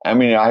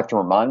I have to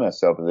remind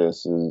myself of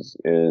this is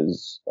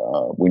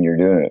when you're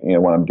doing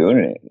it, when I'm doing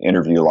an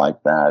interview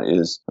like that,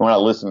 is when I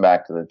listen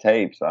back to the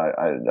tapes,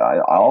 I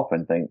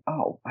often think,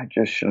 oh, I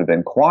just should have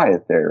been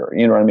quiet there.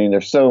 You know what I mean?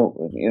 They're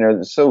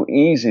it's so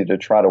easy to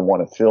try to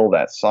want to fill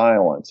that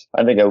silence.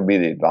 I think that would be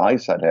the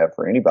advice I'd have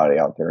for anybody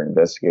out there,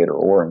 investigator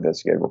or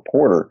investigative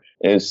reporter,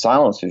 is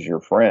silence is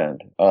your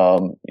friend.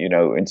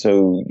 And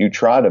so you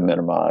try to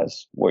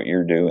minimize what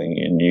you're doing,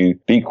 and you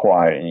be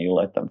quiet and you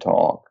let them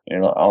talk.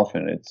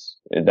 Often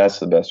that's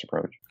the best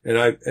approach.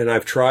 And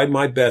I've tried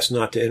my best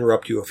not to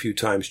interrupt you a few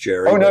times,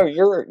 Jerry. Oh no,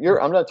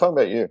 I'm not talking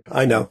about you.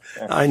 I know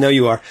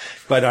you are,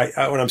 but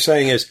what I'm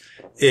saying is,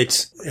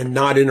 it's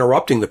not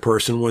interrupting the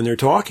person when they're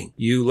talking.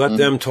 You let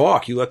them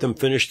talk. You let them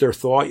finish their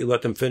thought. You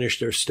let them finish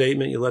their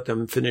statement. You let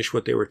them finish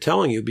what they were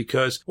telling you,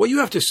 because what you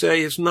have to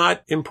say is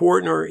not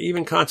important or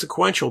even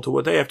consequential to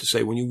what they have to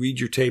say. When you read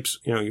your tapes,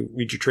 you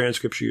read your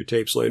transcripts of your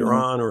tapes later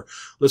on, or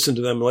listen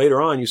to them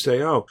later on, you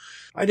say, oh,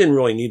 I didn't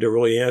really need to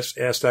really ask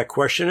that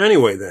question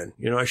anyway then.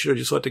 I should have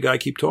just let the guy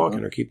keep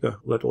talking, or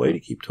let the lady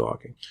keep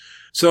talking.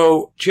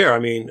 So, Chair,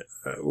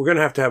 we're going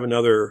to have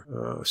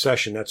another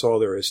session. That's all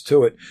there is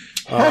to it.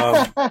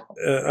 That's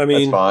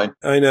fine.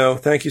 I know.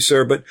 Thank you,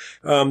 sir. But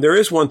there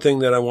is one thing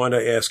that I want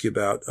to ask you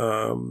about.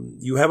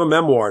 You have a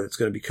memoir that's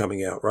going to be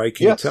coming out, right?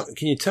 Can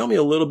you tell me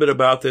a little bit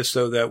about this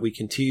so that we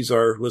can tease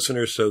our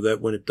listeners, so that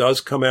when it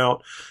does come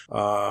out,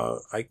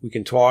 we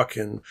can talk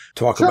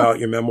about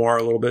your memoir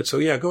a little bit. So,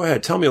 yeah, go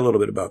ahead. Tell me a little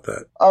bit about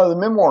that. The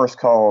memoir is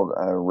called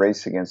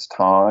Race Against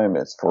Time.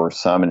 It's for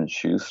Simon &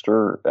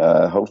 Schuster.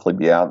 Hopefully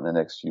be out in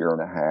the next year and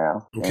a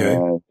half. Okay.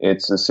 And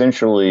it's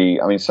essentially,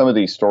 some of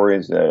these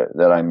stories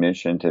that I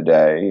mentioned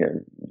today,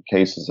 or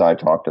cases I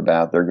talked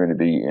about, they're going to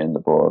be in the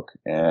book.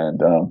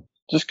 And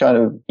just kind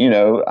of,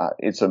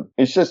 it's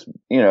just,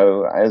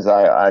 as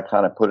I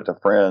kind of put it to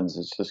friends,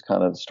 it's just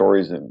kind of the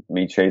stories of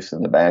me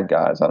chasing the bad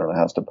guys. I don't know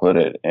how else to put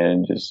it.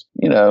 And just,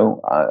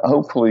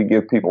 hopefully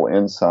give people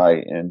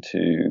insight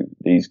into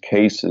these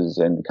cases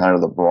and kind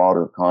of the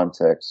broader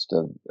context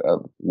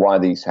of why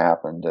these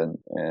happened,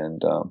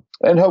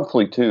 and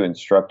hopefully too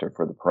instructive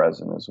for the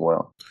present as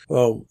well.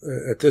 Well,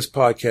 at this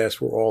podcast,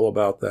 we're all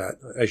about that.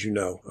 As you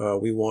know,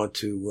 we want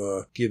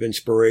to give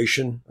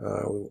inspiration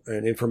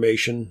and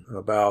information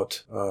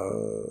about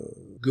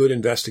good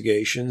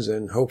investigations,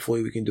 and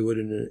hopefully we can do it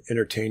in an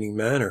entertaining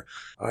manner.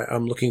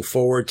 I'm looking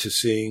forward to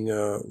seeing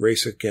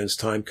Race Against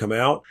Time come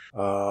out,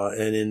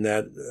 and in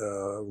that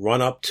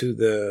run up to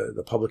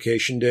the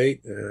publication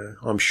date,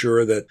 I'm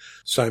sure that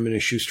Simon &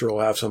 Schuster will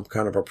have some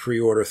kind of a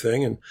pre-order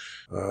thing, and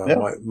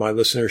my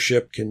listenership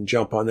can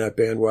jump on that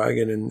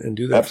bandwagon and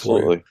do that.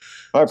 Absolutely. For you.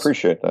 I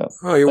appreciate that.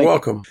 Oh, you're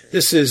welcome.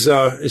 This has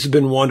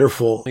been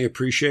wonderful. I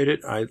appreciate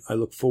it. I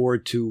look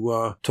forward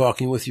to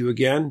talking with you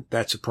again.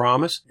 That's a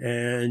promise.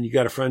 And you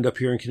got a friend up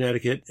here in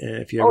Connecticut,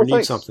 if you ever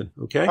need something.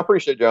 Okay. I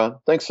appreciate it, John.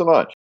 Thanks so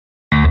much.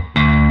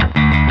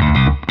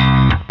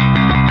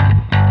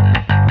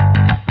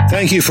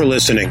 Thank you for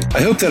listening.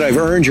 I hope that I've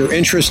earned your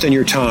interest and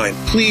your time.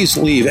 Please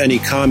leave any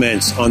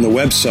comments on the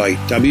website,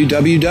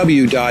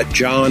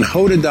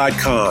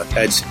 www.johnhoda.com.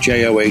 That's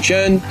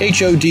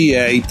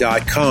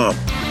JOHNHODA.com.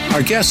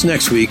 Our guest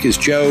next week is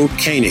Joe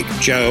Koenig.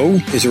 Joe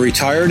is a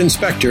retired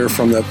inspector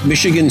from the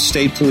Michigan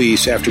State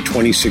Police after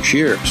 26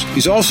 years.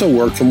 He's also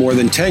worked for more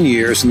than 10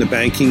 years in the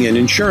banking and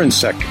insurance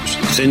sectors.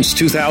 Since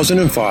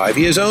 2005,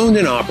 he has owned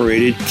and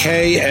operated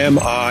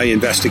KMI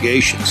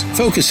Investigations,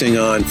 focusing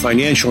on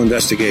financial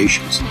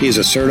investigations. He is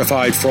a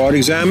certified fraud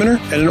examiner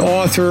and an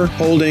author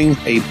holding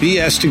a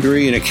BS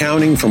degree in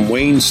accounting from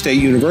Wayne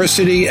State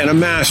University and a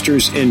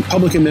master's in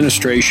public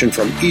administration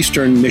from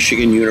Eastern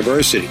Michigan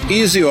University.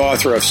 He is the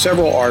author of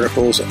several articles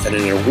and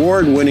an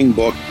award-winning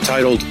book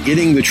titled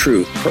Getting the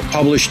Truth,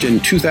 published in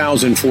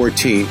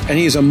 2014, and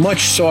he is a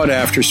much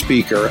sought-after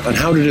speaker on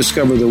how to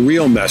discover the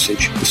real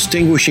message,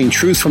 distinguishing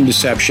truth from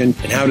deception,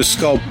 and how to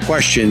sculpt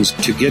questions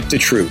to get the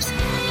truth.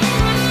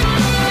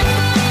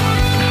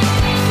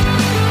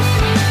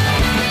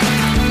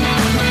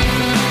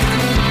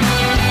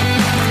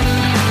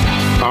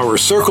 Our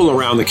circle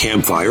around the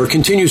campfire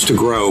continues to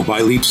grow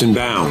by leaps and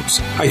bounds.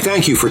 I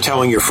thank you for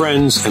telling your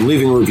friends and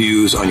leaving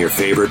reviews on your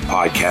favorite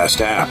podcast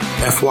app.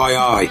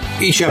 FYI,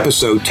 each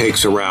episode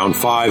takes around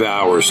 5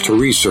 hours to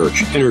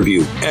research,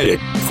 interview, edit,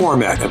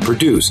 format, and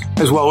produce,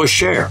 as well as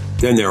share.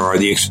 Then there are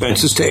the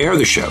expenses to air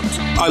the shows.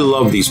 I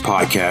love these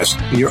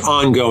podcasts, and your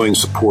ongoing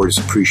support is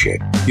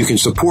appreciated. You can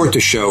support the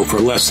show for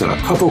less than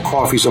a cup of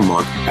coffees a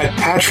month at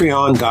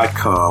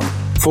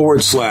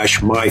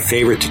patreon.com/My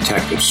Favorite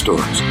Detective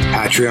Stories.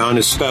 Patreon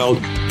is spelled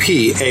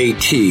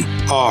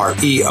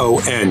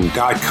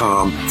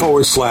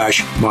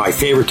patreon.com/My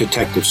Favorite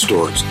Detective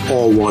Stories,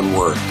 all one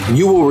word. And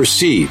you will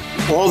receive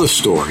all the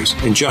stories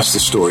and just the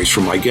stories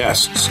from my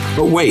guests.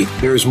 But wait,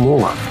 there's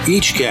more.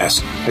 Each guest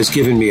has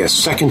given me a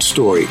second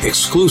story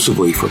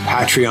exclusively for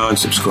Patreon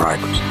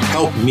subscribers.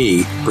 Help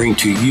me bring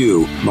to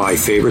you my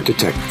favorite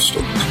detective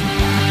stories.